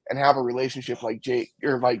be and have a relationship like Jake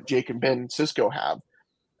and Ben Sisko have.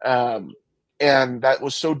 And that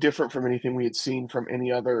was so different from anything we had seen from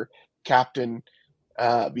any other captain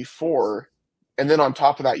before. And then on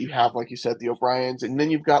top of that, you have, like you said, the O'Briens, and then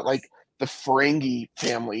you've got, like, the Ferengi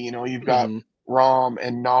family. You've got Rom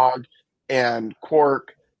and Nog and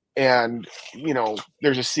Quark, and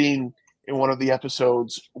there's a scene in one of the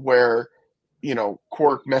episodes where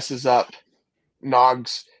Quark messes up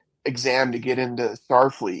Nog's exam to get into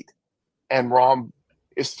Starfleet, and Rom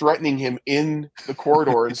is threatening him in the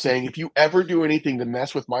corridor and saying, if you ever do anything to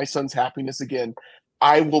mess with my son's happiness again,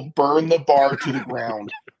 I will burn the bar to the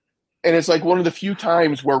ground. And it's like one of the few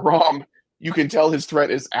times where Rom, you can tell his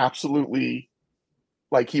threat is absolutely,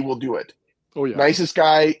 like, he will do it. Oh yeah. Nicest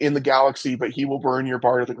guy in the galaxy, but he will burn your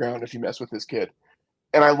bar to the ground if you mess with his kid.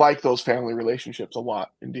 And I like those family relationships a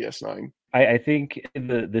lot in DS9. I think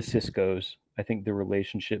the Siskos, I think the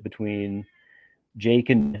relationship between Jake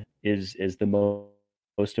and is the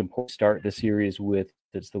most important. Start the series with,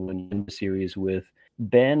 that's the one in the series with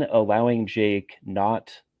Ben allowing Jake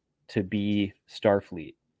not to be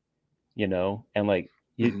Starfleet, and, like,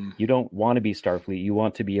 you don't want to be Starfleet. You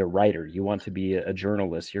want to be a writer. You want to be a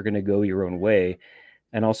journalist. You're going to go your own way,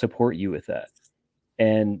 and I'll support you with that.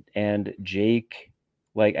 And Jake,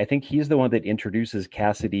 like, I think he's the one that introduces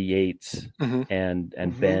Cassidy Yates and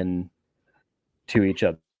Ben to each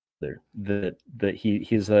other. That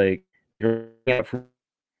he's like, you're for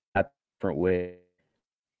a different way.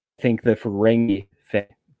 I think the Ferengi,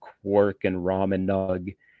 Quark and Rom and Nog,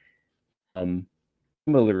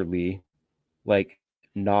 similarly, like,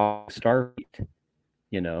 Nog Starfleet,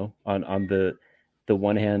 on the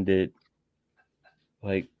one hand, it,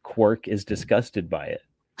 like, Quark is disgusted by it,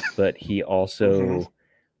 but he also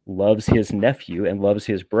loves his nephew and loves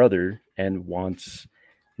his brother and wants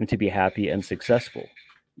him to be happy and successful,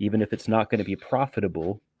 even if it's not going to be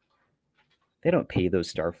profitable. They don't pay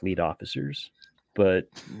those Starfleet officers, but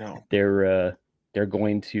no, they're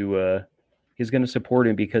going to he's going to support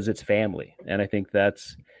him because it's family. And I think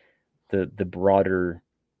that's the broader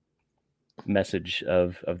message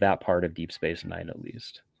of that part of Deep Space Nine, at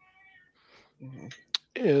least.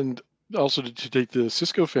 And also to take the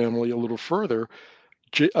Sisko family a little further,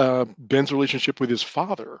 Ben's relationship with his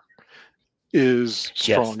father is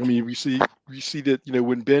strong. Yes. I mean, we see that,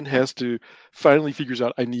 when Ben finally figures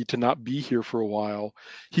out, I need to not be here for a while,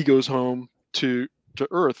 he goes home to to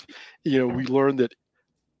Earth, we learned that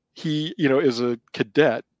he, as a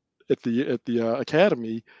cadet at the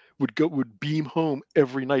academy, would beam home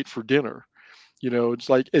every night for dinner. It's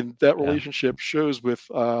like, and that relationship shows with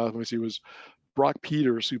let me see, it was Brock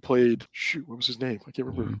Peters who played, what was his name? I can't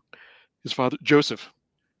remember. His father, Joseph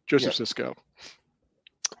Sisko.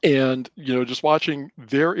 And just watching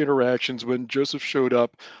their interactions when Joseph showed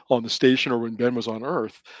up on the station or when Ben was on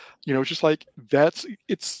Earth, it's just like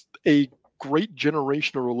it's a great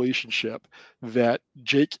generational relationship that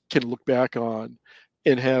Jake can look back on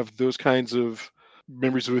and have those kinds of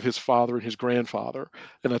memories with his father and his grandfather.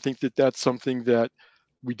 And I think that that's something that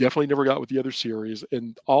we definitely never got with the other series.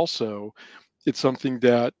 And also, it's something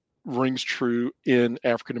that rings true in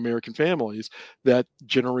African American families, that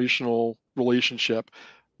generational relationship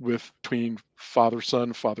between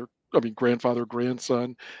grandfather,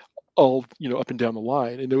 grandson, all up and down the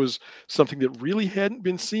line. And it was something that really hadn't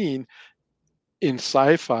been seen in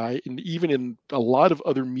sci-fi and even in a lot of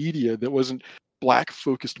other media that wasn't Black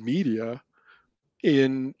focused media,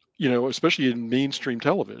 in especially in mainstream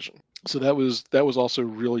television. So that was also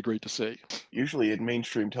really great to see. Usually in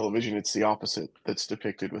mainstream television, it's the opposite that's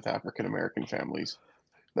depicted with African American families.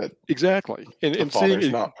 That exactly, and the father's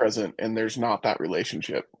not present, and there's not that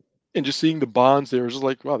relationship. And just seeing the bonds there is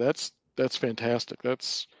like, wow, that's fantastic. That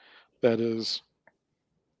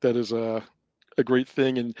is a great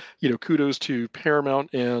thing. And kudos to Paramount,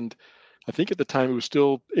 and I think at the time it was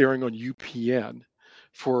still airing on UPN,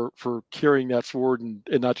 for carrying that forward and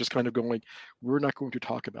not just kind of going, we're not going to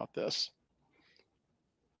talk about this.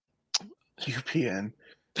 UPN.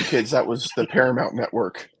 Kids, that was the Paramount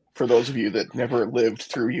Network, for those of you that never lived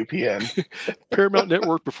through UPN. Paramount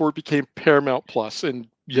Network before it became Paramount Plus, and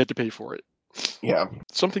you had to pay for it. Yeah.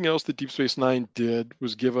 Something else that Deep Space Nine did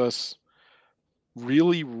was give us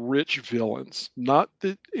really rich villains. Not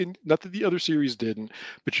that the other series didn't,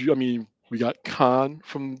 but we got Khan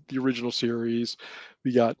from the original series,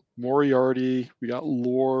 we got Moriarty, we got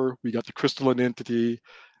Lore, we got the crystalline entity,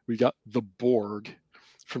 we got the Borg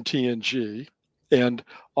from TNG, and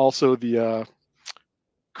also the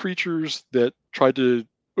creatures that tried to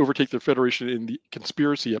overtake the Federation in the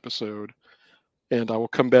conspiracy episode. And I will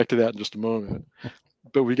come back to that in just a moment.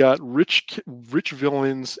 But we got rich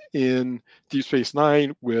villains in Deep Space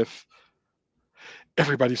Nine with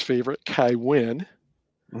everybody's favorite Kai Wynn.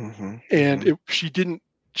 Mm-hmm. And she didn't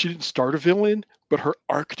start a villain, but her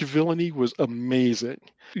arc to villainy was amazing.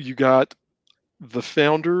 You got the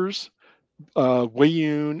Founders,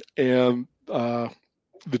 Weyoun, and the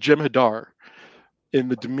Jem'Hadar in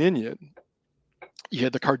the Dominion. You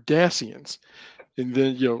had the Cardassians. And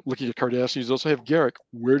then, looking at Cardassians, you also have Garrick.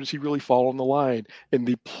 Where does he really fall on the line? And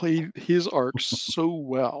they played his arc so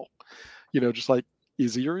well. Just like,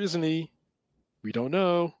 is he or isn't he? We don't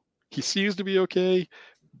know. He seems to be okay,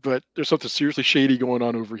 but there's something seriously shady going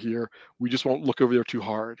on over here. We just won't look over there too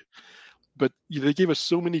hard. But they gave us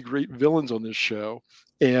so many great villains on this show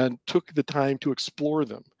and took the time to explore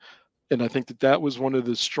them. And I think that was one of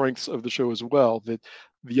the strengths of the show as well, that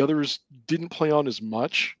the others didn't play on as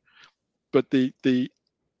much, but they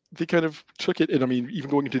kind of took it. And even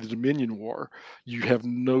going into the Dominion War, you have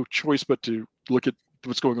no choice but to look at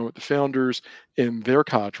what's going on with the Founders and their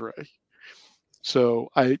cadre. So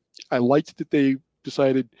I liked that they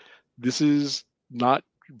decided this is not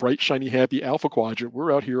bright, shiny, happy Alpha Quadrant.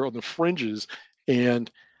 We're out here on the fringes, and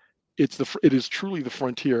it is truly the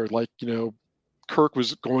frontier. Like, Kirk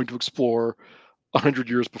was going to explore 100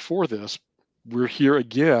 years before this. We're here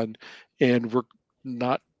again, and we're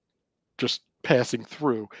not just passing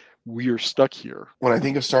through. We are stuck here. When I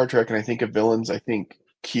think of Star Trek and I think of villains, I think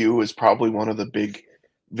Q is probably one of the big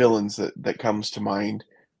villains that comes to mind.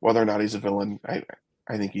 Whether or not he's a villain,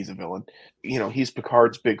 I think he's a villain. He's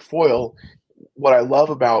Picard's big foil. What I love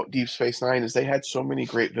about Deep Space Nine is they had so many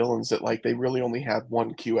great villains that they really only had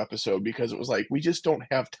one Q episode, because it was like, we just don't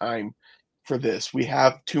have time for this. We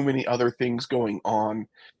have too many other things going on.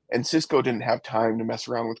 And Sisko didn't have time to mess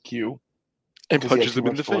around with Q. And punches him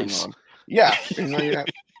in the face. Yeah.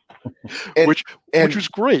 Which was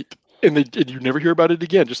great. And you never hear about it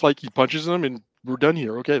again. Just like he punches them and we're done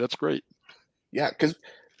here. Okay, that's great. Yeah, because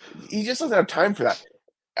he just doesn't have time for that.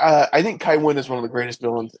 I think Kai Wynn is one of the greatest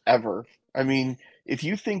villains ever. If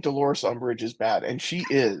you think Dolores Umbridge is bad, and she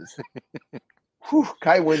is,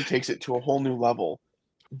 Kai Wynn takes it to a whole new level.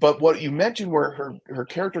 But what you mentioned, where her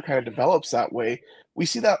character kind of develops that way, we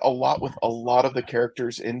see that a lot with a lot of the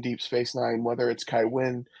characters in Deep Space Nine, whether it's Kai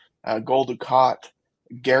Wynn, Gul Dukat,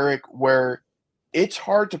 Garrick, where it's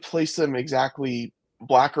hard to place them exactly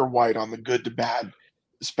black or white on the good to bad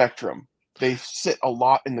spectrum. They sit a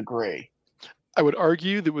lot in the gray. I would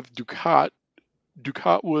argue that with Dukat,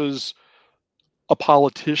 Dukat was a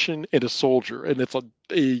politician and a soldier, and it's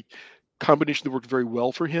a combination that worked very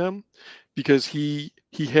well for him because he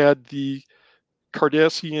had the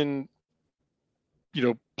Cardassian,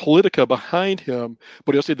 politica behind him,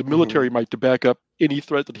 but he also had the military might to back up any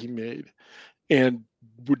threat that he made, and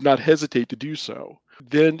would not hesitate to do so.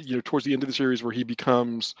 Then, towards the end of the series, where he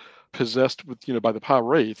becomes possessed with, by the power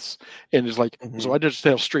wraiths, and is like, so I just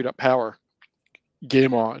have straight up power.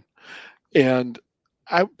 Game on.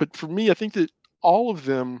 But for me, I think that all of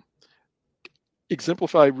them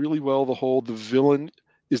exemplify really well the villain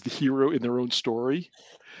is the hero in their own story,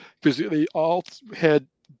 because they all had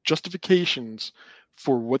justifications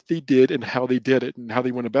for what they did and how they did it and how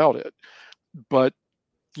they went about it. But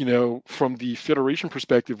from the Federation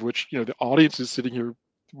perspective, which the audience is sitting here,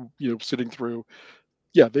 sitting through,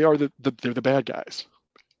 yeah, they are they're the bad guys.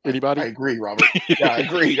 Anybody? I agree, Robert. Yeah, I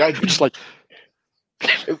agree. Just like,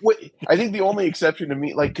 I think the only exception to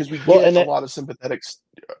me, because we get a lot of sympathetic.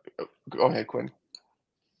 Go ahead, Quinn.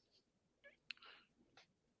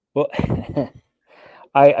 Well,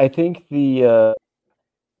 I think you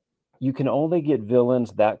can only get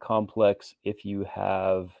villains that complex if you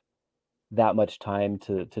have that much time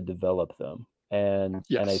to develop them. And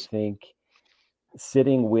yes. And I think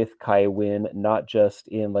sitting with Kai Wynn, not just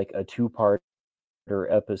in like a 2-part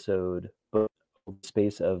episode, but over the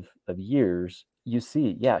space of years, you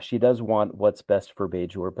see, yeah, she does want what's best for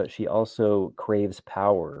Bajor, but she also craves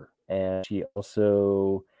power, and she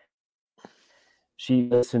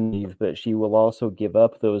listens, but she will also give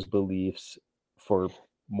up those beliefs for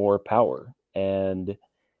more power. And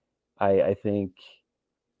I think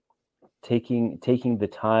taking the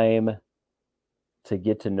time to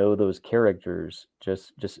get to know those characters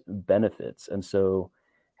just benefits. And so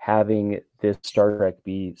having this Star Trek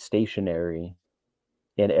be stationary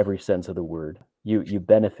in every sense of the word, you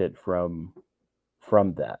benefit from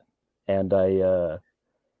that. And I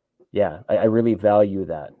really value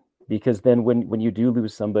that, because then when you do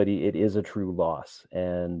lose somebody, it is a true loss.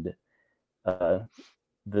 And the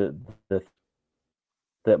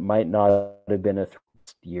that might not have been a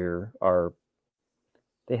year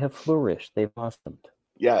they have flourished, they've blossomed.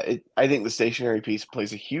 Yeah, I think the stationary piece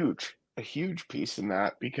plays a huge piece in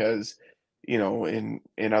that, because in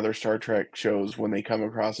other Star Trek shows, when they come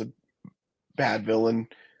across a bad villain,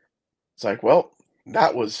 it's like, well,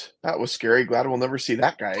 that was scary, glad we'll never see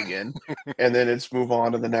that guy again. And then it's move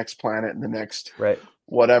on to the next planet and the next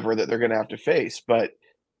whatever that they're going to have to face. But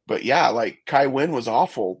yeah, like Kai Wynn was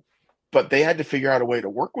awful, but they had to figure out a way to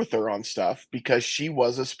work with her on stuff, because she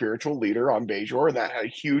was a spiritual leader on Bajor, and that had a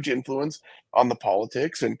huge influence on the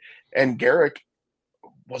politics. And Garak,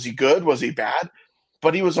 was he good? Was he bad?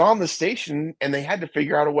 But he was on the station, and they had to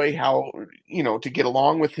figure out a way how, to get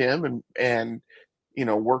along with him and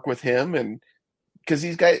work with him, and because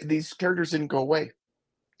these characters didn't go away.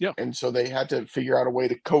 Yeah. And so they had to figure out a way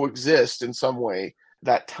to coexist in some way.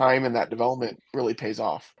 That time and that development really pays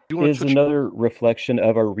off. Is another reflection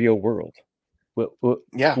of our real world.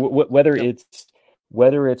 Yeah. Whether it's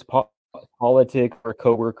politics or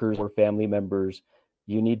coworkers or family members,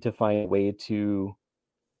 you need to find a way to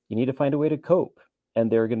cope.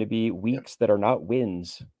 And there are going to be weeks that are not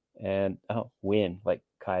wins. And win, like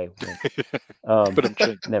Kai Wynn.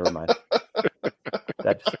 Never mind.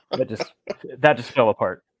 That just fell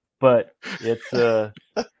apart. But it's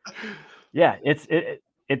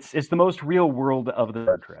it's the most real world of the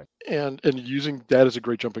Star Trek. And using that as a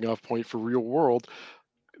great jumping off point for real world,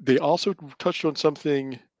 they also touched on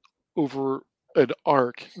something over an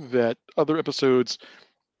arc that other episodes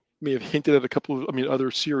may have hinted at.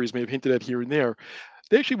 Other series may have hinted at here and there.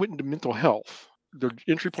 They actually went into mental health. The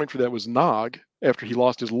entry point for that was Nog, after he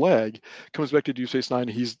lost his leg, comes back to Deep Space Nine.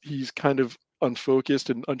 He's kind of unfocused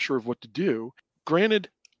and unsure of what to do. Granted,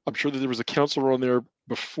 I'm sure that there was a counselor on there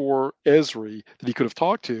before Ezri that he could have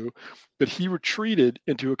talked to, but he retreated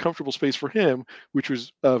into a comfortable space for him, which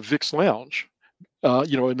was Vic's lounge,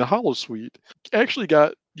 in the Hollow Suite. Actually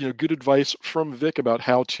got good advice from Vic about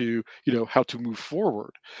how to move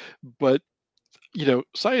forward. But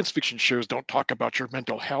science fiction shows don't talk about your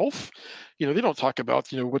mental health. They don't talk about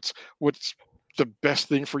what's the best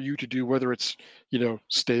thing for you to do, whether it's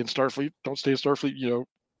stay in Starfleet, don't stay in Starfleet,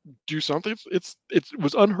 do something. It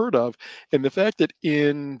was unheard of. And the fact that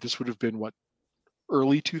this would have been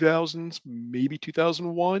early 2000s, maybe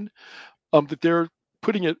 2001, that they're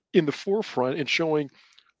putting it in the forefront and showing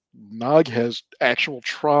Nog has actual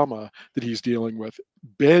trauma that he's dealing with.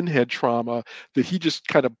 Ben had trauma that he just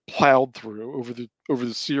kind of plowed through over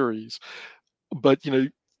the series. But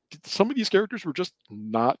some of these characters were just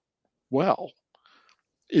not well.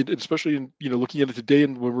 Especially in looking at it today,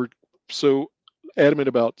 and when we're so adamant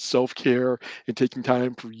about self-care and taking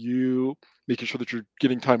time for you, making sure that you're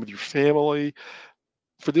getting time with your family.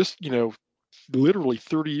 For this, literally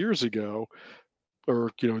 30 years ago, or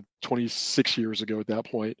 26 years ago at that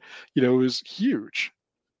point, it was huge,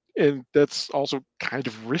 and that's also kind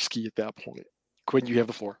of risky at that point. Quinn, you have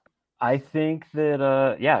the floor. I think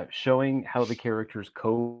that showing how the characters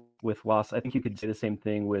cope with loss. I think you could say the same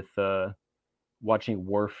thing with watching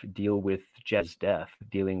Worf deal with Jed's death,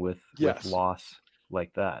 dealing with loss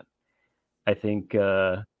like that. I think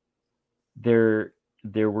there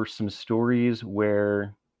were some stories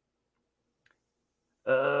where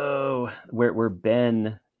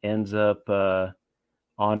Ben ends up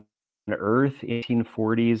on Earth in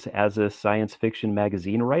 1840s as a science fiction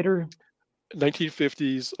magazine writer.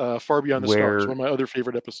 1950s, Far Beyond the Stars, one of my other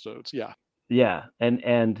favorite episodes. Yeah,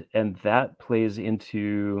 and that plays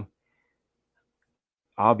into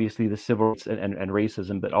obviously the civil rights and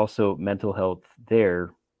racism, but also mental health there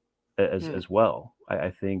as well.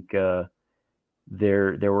 I think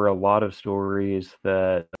there were a lot of stories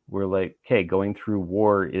that were like, okay, going through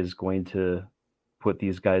war is going to put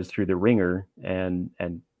these guys through the ringer, and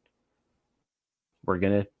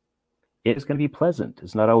it's gonna be pleasant.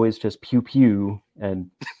 It's not always just pew pew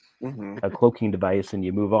and a cloaking device and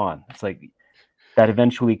you move on. It's like that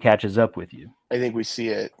eventually catches up with you. I think we see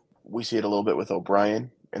it a little bit with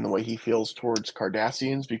O'Brien and the way he feels towards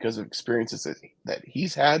Cardassians because of experiences that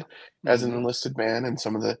he's had as an enlisted man and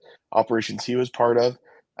some of the operations he was part of.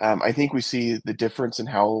 I think we see the difference in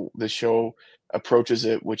how the show approaches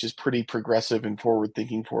it, which is pretty progressive and forward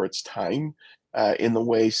thinking for its time, in the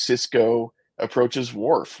way Sisko approaches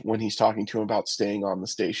Worf when he's talking to him about staying on the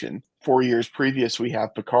station. 4 years previous, we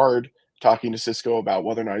have Picard talking to Sisko about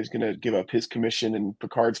whether or not he's going to give up his commission, and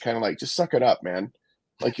Picard's kind of like, just suck it up, man.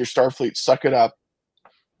 Like, your Starfleet, suck it up.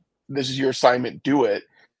 This is your assignment, do it.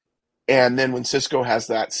 And then when Sisko has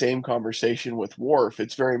that same conversation with Worf,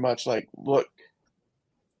 it's very much like, look,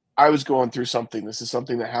 I was going through something. This is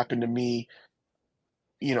something that happened to me.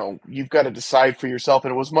 You've got to decide for yourself.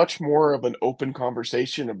 And it was much more of an open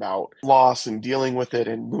conversation about loss and dealing with it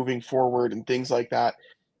and moving forward and things like that.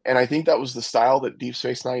 And I think that was the style that Deep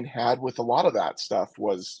Space Nine had with a lot of that stuff,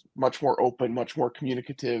 was much more open, much more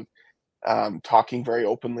communicative, talking very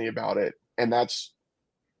openly about it. And that's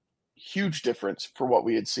huge difference for what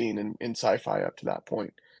we had seen in sci-fi up to that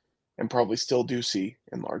point, and probably still do see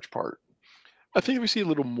in large part. I think we see a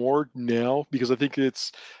little more now because I think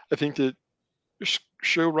that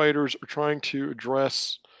show writers are trying to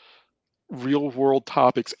address real world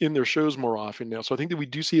topics in their shows more often now. So I think that we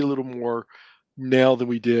do see a little more now than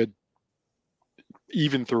we did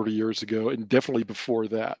even 30 years ago, and definitely before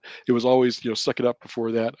that. It was always, suck it up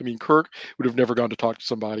before that. I mean, Kirk would have never gone to talk to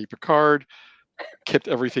somebody. Picard kept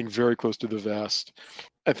everything very close to the vest.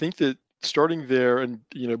 I think that starting there and,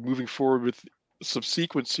 moving forward with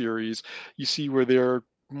subsequent series, you see where there are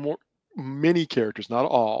many characters, not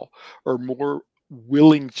all, are more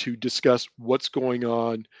willing to discuss what's going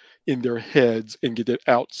on in their heads and get it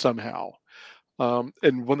out somehow.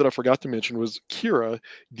 And one that I forgot to mention was Kira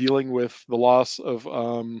dealing with the loss of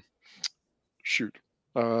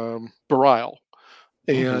Bareil,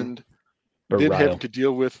 and then having to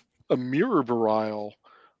deal with a mirror Bareil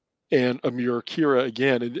and a mirror Kira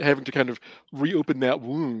again, and having to kind of reopen that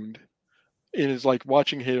wound. And it's like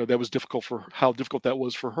watching that was difficult for how difficult that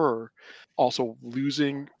was for her. Also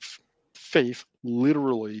losing faith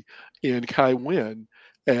literally in Kai Wynn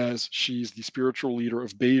as she's the spiritual leader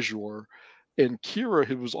of Bajor. And Kira,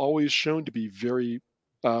 who was always shown to be very,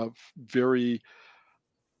 very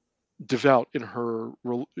devout in her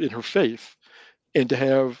faith, and to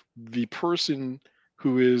have the person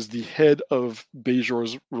who is the head of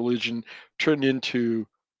Bajor's religion turned into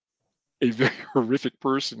a very horrific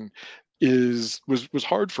person was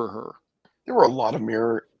hard for her. There were a lot of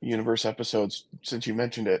Mirror Universe episodes since you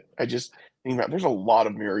mentioned it. I just think about there's a lot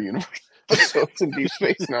of Mirror Universe episodes in Deep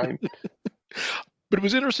Space Nine. But it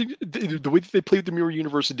was interesting, the way that they played the Mirror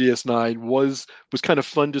Universe in DS9 was kind of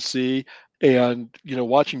fun to see. And,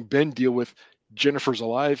 watching Ben deal with Jennifer's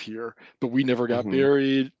alive here, but we never got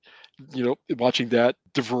married. Watching that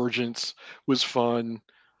divergence was fun.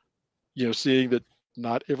 Seeing that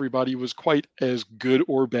not everybody was quite as good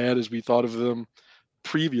or bad as we thought of them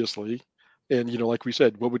previously. And, like we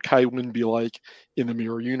said, what would Kai Wynn be like in the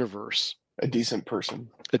Mirror Universe? A decent person.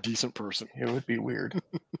 It would be weird.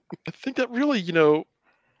 I think that really,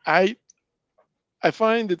 I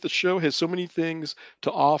find that the show has so many things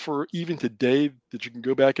to offer even today that you can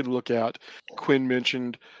go back and look at. Quinn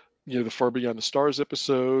mentioned, the Far Beyond the Stars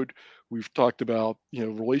episode. We've talked about,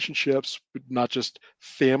 relationships, but not just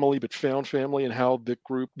family, but found family, and how the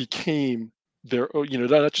group became they're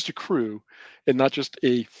not just a crew, and not just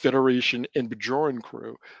a Federation and Bajoran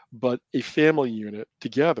crew, but a family unit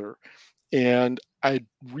together. And I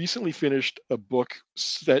recently finished a book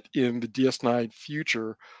set in the DS9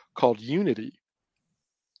 future called Unity.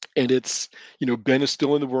 And it's, Ben is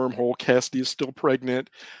still in the wormhole. Cassidy is still pregnant.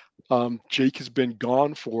 Jake has been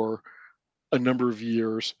gone for a number of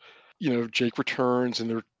years. Jake returns,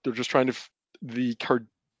 and they're just trying to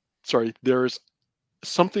there's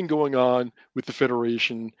something going on with the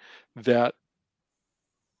Federation that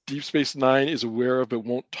Deep Space Nine is aware of but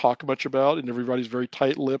won't talk much about, and everybody's very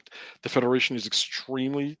tight-lipped. The Federation is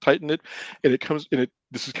extremely tight-knit, and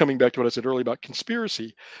this is coming back to what I said earlier about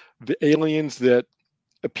conspiracy. The aliens that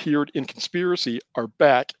appeared in Conspiracy are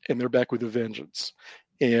back, and they're back with a vengeance.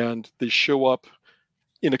 And they show up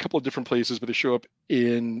in a couple of different places, but they show up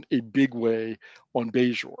in a big way on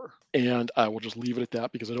Bajor. And I will just leave it at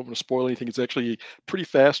that because I don't want to spoil anything. It's actually a pretty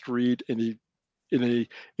fast read and a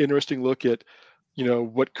interesting look at,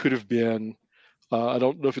 what could have been. I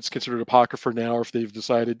don't know if it's considered apocrypha now or if they've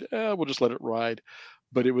decided, we'll just let it ride.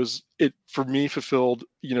 But it for me fulfilled,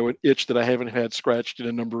 an itch that I haven't had scratched in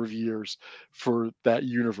a number of years for that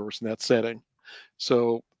universe and that setting.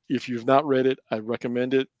 So if you've not read it, I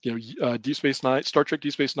recommend it. Deep Space Nine, Star Trek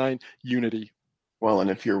Deep Space Nine, Unity. Well, and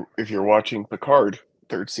if you're watching Picard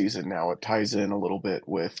third season now, it ties in a little bit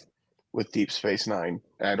with Deep Space Nine.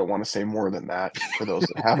 I don't want to say more than that for those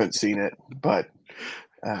that haven't seen it, but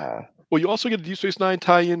well, you also get a Deep Space Nine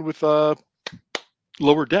tie-in with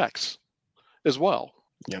Lower Decks as well.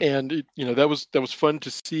 Yep. And that was fun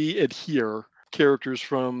to see and hear characters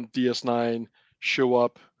from DS9 show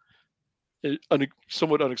up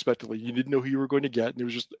somewhat unexpectedly. You didn't know who you were going to get, and it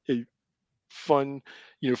was just a fun,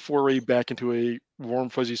 foray back into a warm,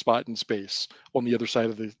 fuzzy spot in space on the other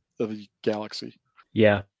side of the galaxy.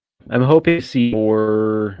 Yeah, I'm hoping to see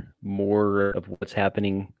more of what's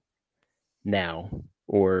happening now,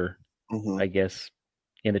 or I guess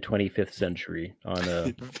in the 25th century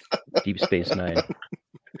on Deep Space Nine.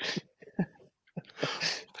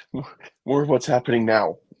 More of what's happening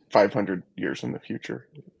now, 500 years in the future.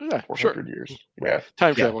 Yeah, 400 years. Yeah,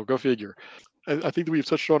 time travel. Go figure. I think that we've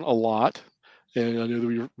touched on a lot, and I know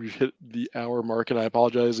that we've hit the hour mark, and I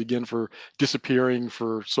apologize again for disappearing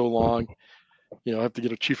for so long. I have to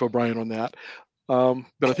get a Chief O'Brien on that.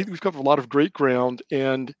 But I think we've covered a lot of great ground,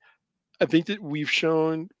 and I think that we've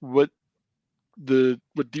shown what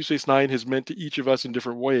Deep Space Nine has meant to each of us in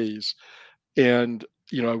different ways. And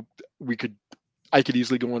I could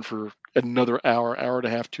easily go on for another hour and a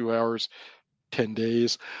half, 2 hours, 10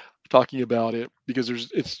 days talking about it, because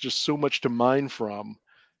it's just so much to mine from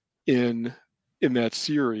in that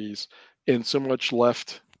series, and so much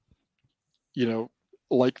left.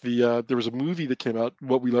 Like there was a movie that came out,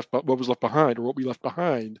 What We Left Behind,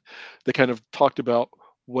 that kind of talked about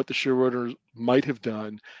what the showrunners might have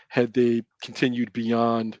done had they continued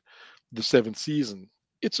beyond the 7th season.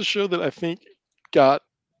 It's a show that I think got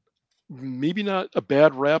maybe not a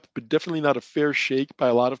bad rap, but definitely not a fair shake by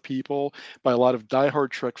a lot of people, by a lot of diehard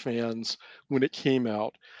Trek fans when it came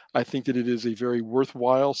out. I think that it is a very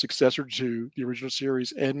worthwhile successor to the original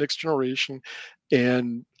series and Next Generation,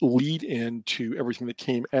 and lead into everything that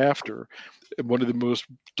came after. One of the most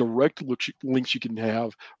direct links you can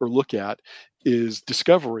have or look at is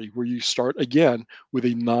Discovery, where you start again with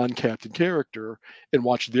a non-captain character and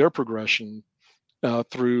watch their progression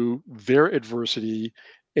through their adversity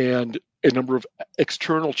and a number of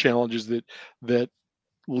external challenges that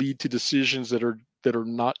lead to decisions that are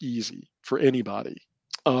not easy for anybody.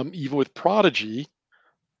 Even with Prodigy,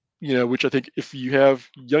 which I think if you have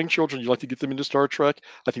young children, you like to get them into Star Trek,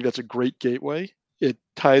 I think that's a great gateway. It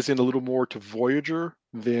ties in a little more to Voyager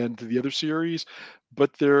than to the other series,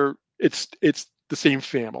 but it's the same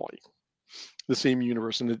family, the same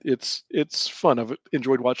universe, and it's fun. I've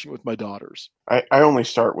enjoyed watching it with my daughters. I only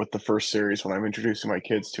start with the first series when I'm introducing my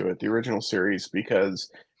kids to it, the original series,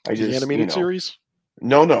 because the animated series.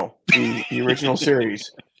 No, the original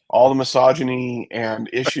series. All the misogyny and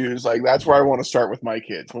issues, like that's where I want to start with my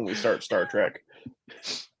kids when we start Star Trek.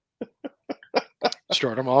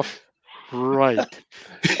 Start them off right,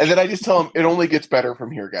 and then I just tell them it only gets better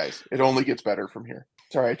from here, guys. It only gets better from here.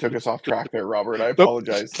 Sorry, I took us off track there, Robert. I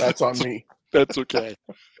apologize. That's on me. That's okay.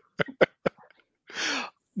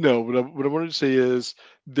 No, what I wanted to say is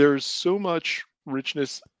there's so much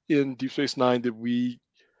richness in Deep Space Nine that we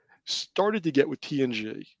started to get with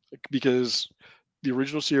TNG, because the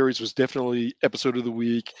original series was definitely episode of the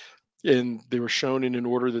week, and they were shown in an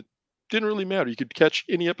order that didn't really matter. You could catch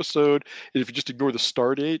any episode, and if you just ignore the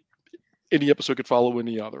star date, any episode could follow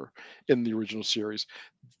any other in the original series.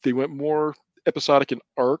 They went more episodic and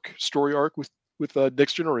story arc with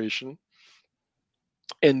Next Generation.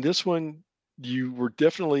 And this one, you were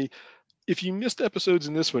definitely, if you missed episodes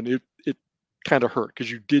in this one, it kind of hurt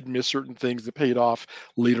because you did miss certain things that paid off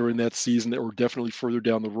later in that season that were definitely further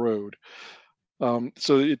down the road.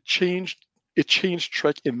 So it changed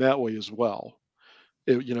Trek in that way as well.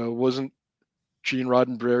 It wasn't Gene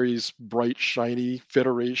Roddenberry's bright, shiny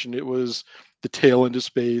Federation. It was the tail end of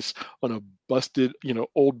space on a busted,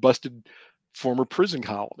 old busted former prison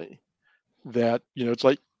colony. That it's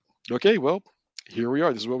like, okay, well, here we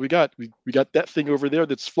are. This is what we got. We got that thing over there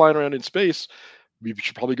that's flying around in space. We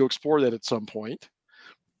should probably go explore that at some point.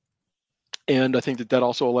 And I think that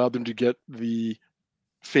also allowed them to get the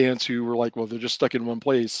fans who were like, well, they're just stuck in one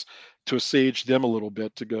place, to assuage them a little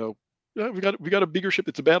bit, to go, yeah, we got a bigger ship.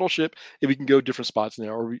 It's a battleship, and we can go different spots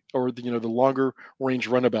now, or the longer range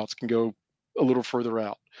runabouts can go a little further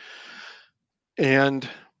out. And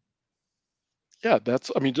yeah,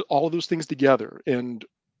 all of those things together, and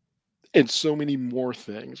so many more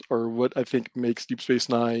things are what I think makes Deep Space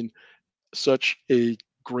Nine such a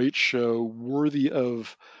great show, worthy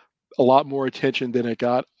of a lot more attention than it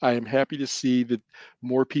got. I am happy to see that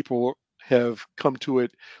more people have come to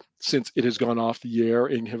it since it has gone off the air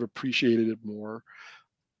and have appreciated it more.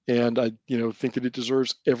 And I, think that it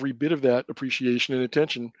deserves every bit of that appreciation and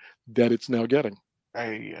attention that it's now getting.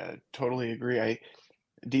 I totally agree.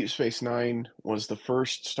 Deep Space Nine was the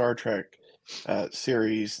first Star Trek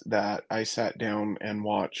series that I sat down and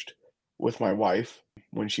watched with my wife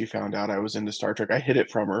when she found out I was into Star Trek. I hid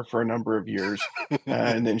it from her for a number of years,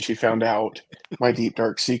 and then she found out my deep,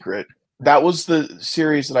 dark secret. That was the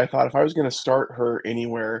series that I thought, if I was going to start her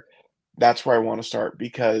anywhere, that's where I want to start,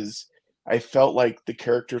 because I felt like the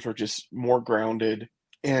characters were just more grounded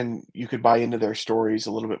and you could buy into their stories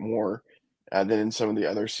a little bit more than in some of the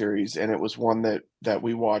other series. And it was one that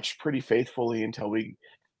we watched pretty faithfully until we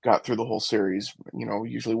got through the whole series,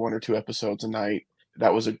 usually 1 or 2 episodes a night.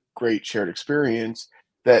 That was a great shared experience.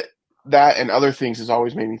 That and other things has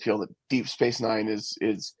always made me feel that Deep Space Nine is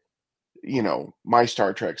my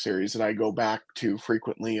Star Trek series that I go back to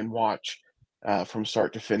frequently and watch from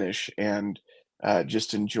start to finish, and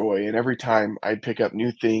just enjoy. And every time I'd pick up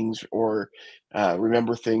new things or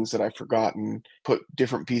remember things that I've forgotten, put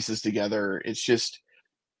different pieces together. It's just,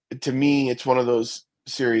 to me, it's one of those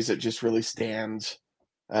series that just really stands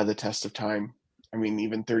the test of time. I mean,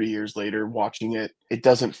 even 30 years later, watching it, it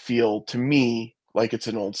doesn't feel to me like it's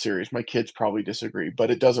an old series. My kids probably disagree,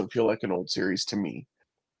 but it doesn't feel like an old series to me.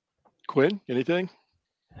 Quinn, anything?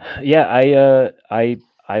 Yeah,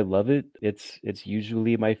 I love it. It's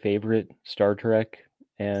usually my favorite Star Trek,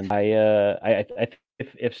 and I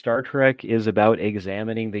if Star Trek is about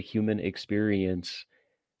examining the human experience,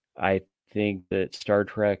 I think that Star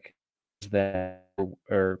Trek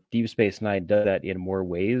or Deep Space Nine does that in more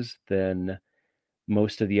ways than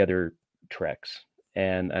most of the other Treks,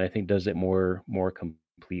 and I think does it more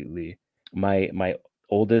completely. My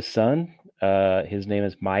oldest son, his name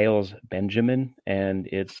is Miles Benjamin, and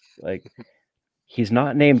it's like, he's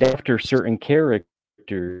not named after certain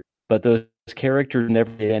characters, but those characters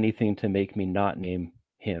never did anything to make me not name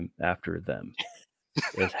him after them,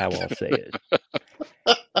 is how I'll say it.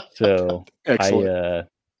 So excellent.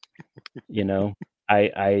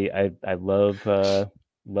 I love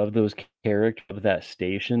those characters of that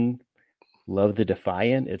station. Love the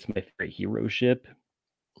Defiant. It's my favorite hero ship.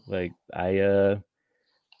 Like,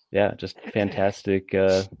 just fantastic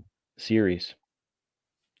series,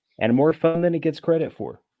 and more fun than it gets credit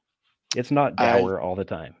for. It's not dour all the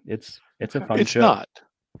time. It's a fun show. It's not.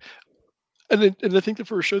 And I think that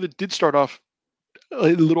for a show that did start off a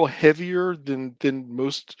little heavier than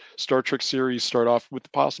most Star Trek series start off, with the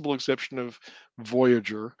possible exception of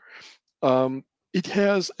Voyager, it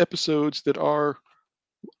has episodes that are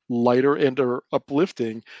lighter and are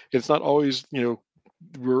uplifting. It's not always,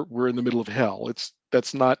 we're in the middle of hell.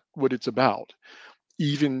 That's not what it's about.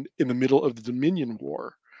 Even in the middle of the Dominion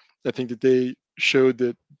War, I think that they showed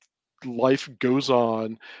that life goes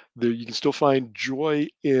on. That you can still find joy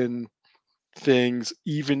in things,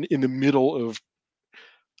 even in the middle of,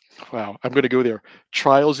 wow, I'm going to go there,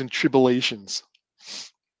 Trials and Tribulations,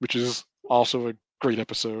 which is also a great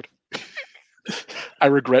episode. I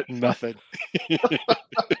regret nothing.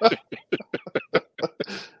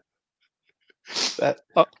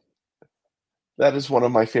 That is one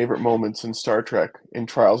of my favorite moments in Star Trek, in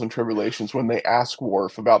Trials and Tribulations, when they ask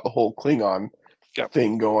Worf about the whole Klingon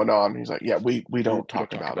thing going on. He's like, "Yeah, we don't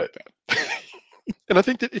talk about it." And I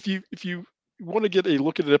think that if you want to get a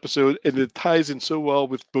look at an episode, and it ties in so well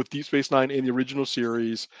with both Deep Space Nine and the original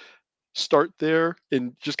series, start there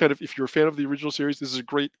and just kind of, if you're a fan of the original series, this is a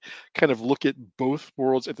great kind of look at both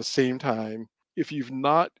worlds at the same time. If you've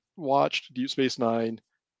not watched Deep Space Nine,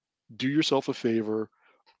 do yourself a favor,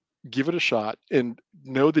 give it a shot, and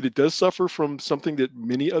know that it does suffer from something that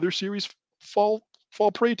many other series fall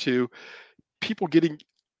prey to: people getting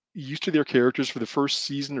used to their characters for the first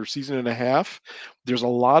season or season and a half. There's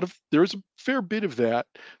a fair bit of that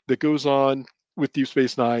goes on with Deep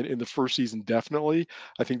Space Nine in the first season, definitely.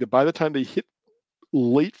 I think that by the time they hit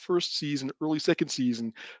late first season, early second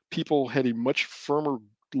season, people had a much firmer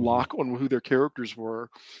lock on who their characters were,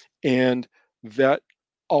 and that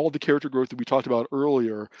all the character growth that we talked about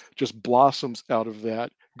earlier just blossoms out of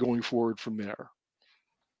that going forward from there.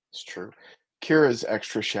 It's true. Kira's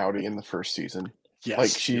extra shouty in the first season. Yes,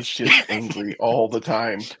 like she's just angry all the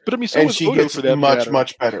time. But I mean, so and was she Odo gets for that much, matter.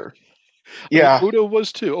 much better. Yeah, I mean, Odo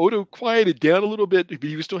was too. Odo quieted down a little bit, but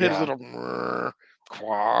he still had his little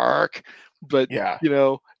quark. But you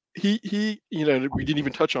know, he we didn't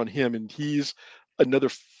even touch on him, and he's another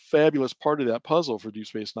fabulous part of that puzzle for Deep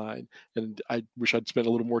Space Nine. And I wish I'd spent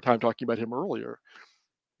a little more time talking about him earlier,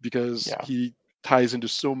 because he ties into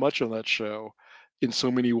so much on that show in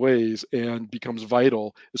so many ways and becomes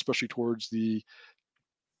vital, especially towards the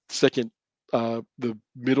the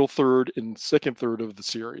middle third and second third of the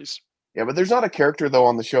series. Yeah, but there's not a character though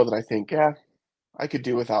on the show that I think, I could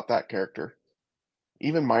do without that character.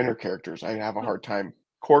 Even minor characters, I have a hard time.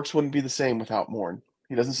 Quarks wouldn't be the same without Morn.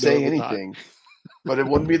 He doesn't say anything, but it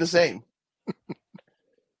wouldn't be the same.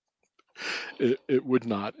 It would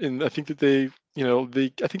not. And I think that I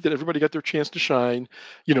think that everybody got their chance to shine.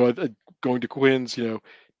 Going to Quinn's,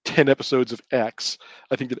 10 episodes of X.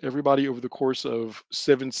 I think that everybody over the course of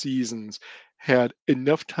 7 seasons had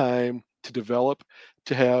enough time to develop,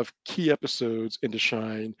 to have key episodes, and to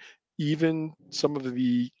shine. Even some of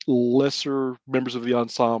the lesser members of the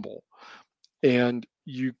ensemble. And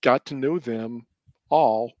you got to know them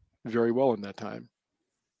all very well in that time.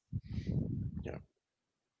 Yeah.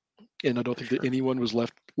 And I don't think that anyone was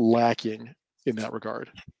left lacking in that regard.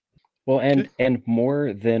 Well, and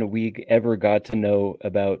more than we ever got to know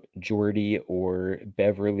about Geordi or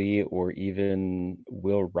Beverly or even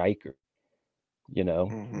Will Riker.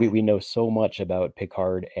 We know so much about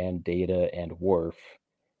Picard and Data and Worf,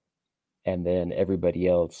 and then everybody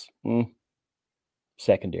else,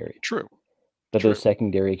 secondary. True. But those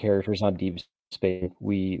secondary characters on Deep Space,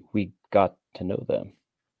 we got to know them.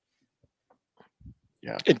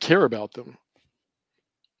 Yeah. And care about them.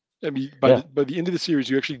 I mean, by the end of the series,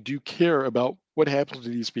 you actually do care about what happens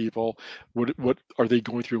to these people. What are they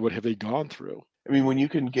going through? What have they gone through? I mean, when you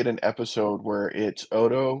can get an episode where it's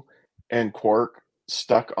Odo and Quark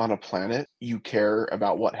stuck on a planet, you care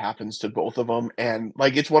about what happens to both of them. And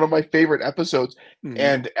it's one of my favorite episodes. Mm-hmm.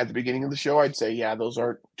 And at the beginning of the show, I'd say, those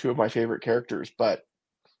aren't 2 of my favorite characters. But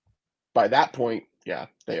by that point,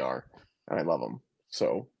 they are. And I love them.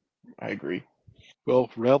 So I agree.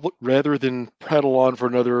 Well, rather than prattle on for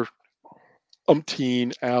another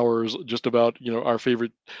umpteen hours just about our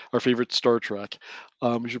favorite Star Trek,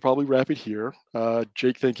 we should probably wrap it here.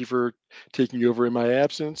 Jake, thank you for taking over in my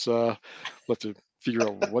absence. We'll have to figure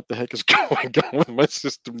out what the heck is going on with my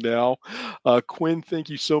system now. Quinn, thank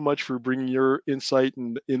you so much for bringing your insight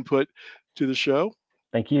and input to the show.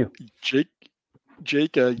 Thank you. Jake,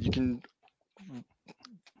 you can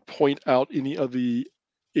point out any of the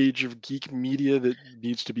Age of Geek media that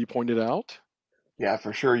needs to be pointed out. Yeah,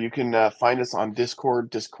 for sure. You can find us on Discord,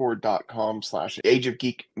 discord.com/Age of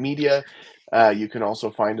Geek Media. You can also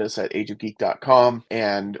find us at ageofgeek.com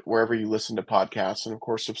and wherever you listen to podcasts. And of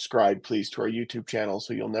course, subscribe, please, to our YouTube channel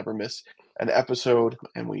so you'll never miss an episode.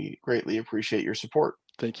 And we greatly appreciate your support.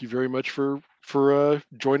 Thank you very much for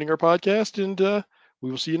joining our podcast, and we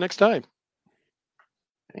will see you next time.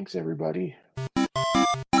 Thanks, everybody.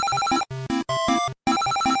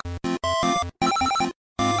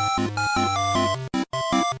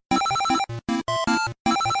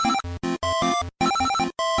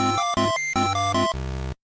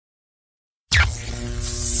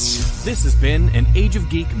 This has been an Age of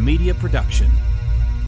Geek media production.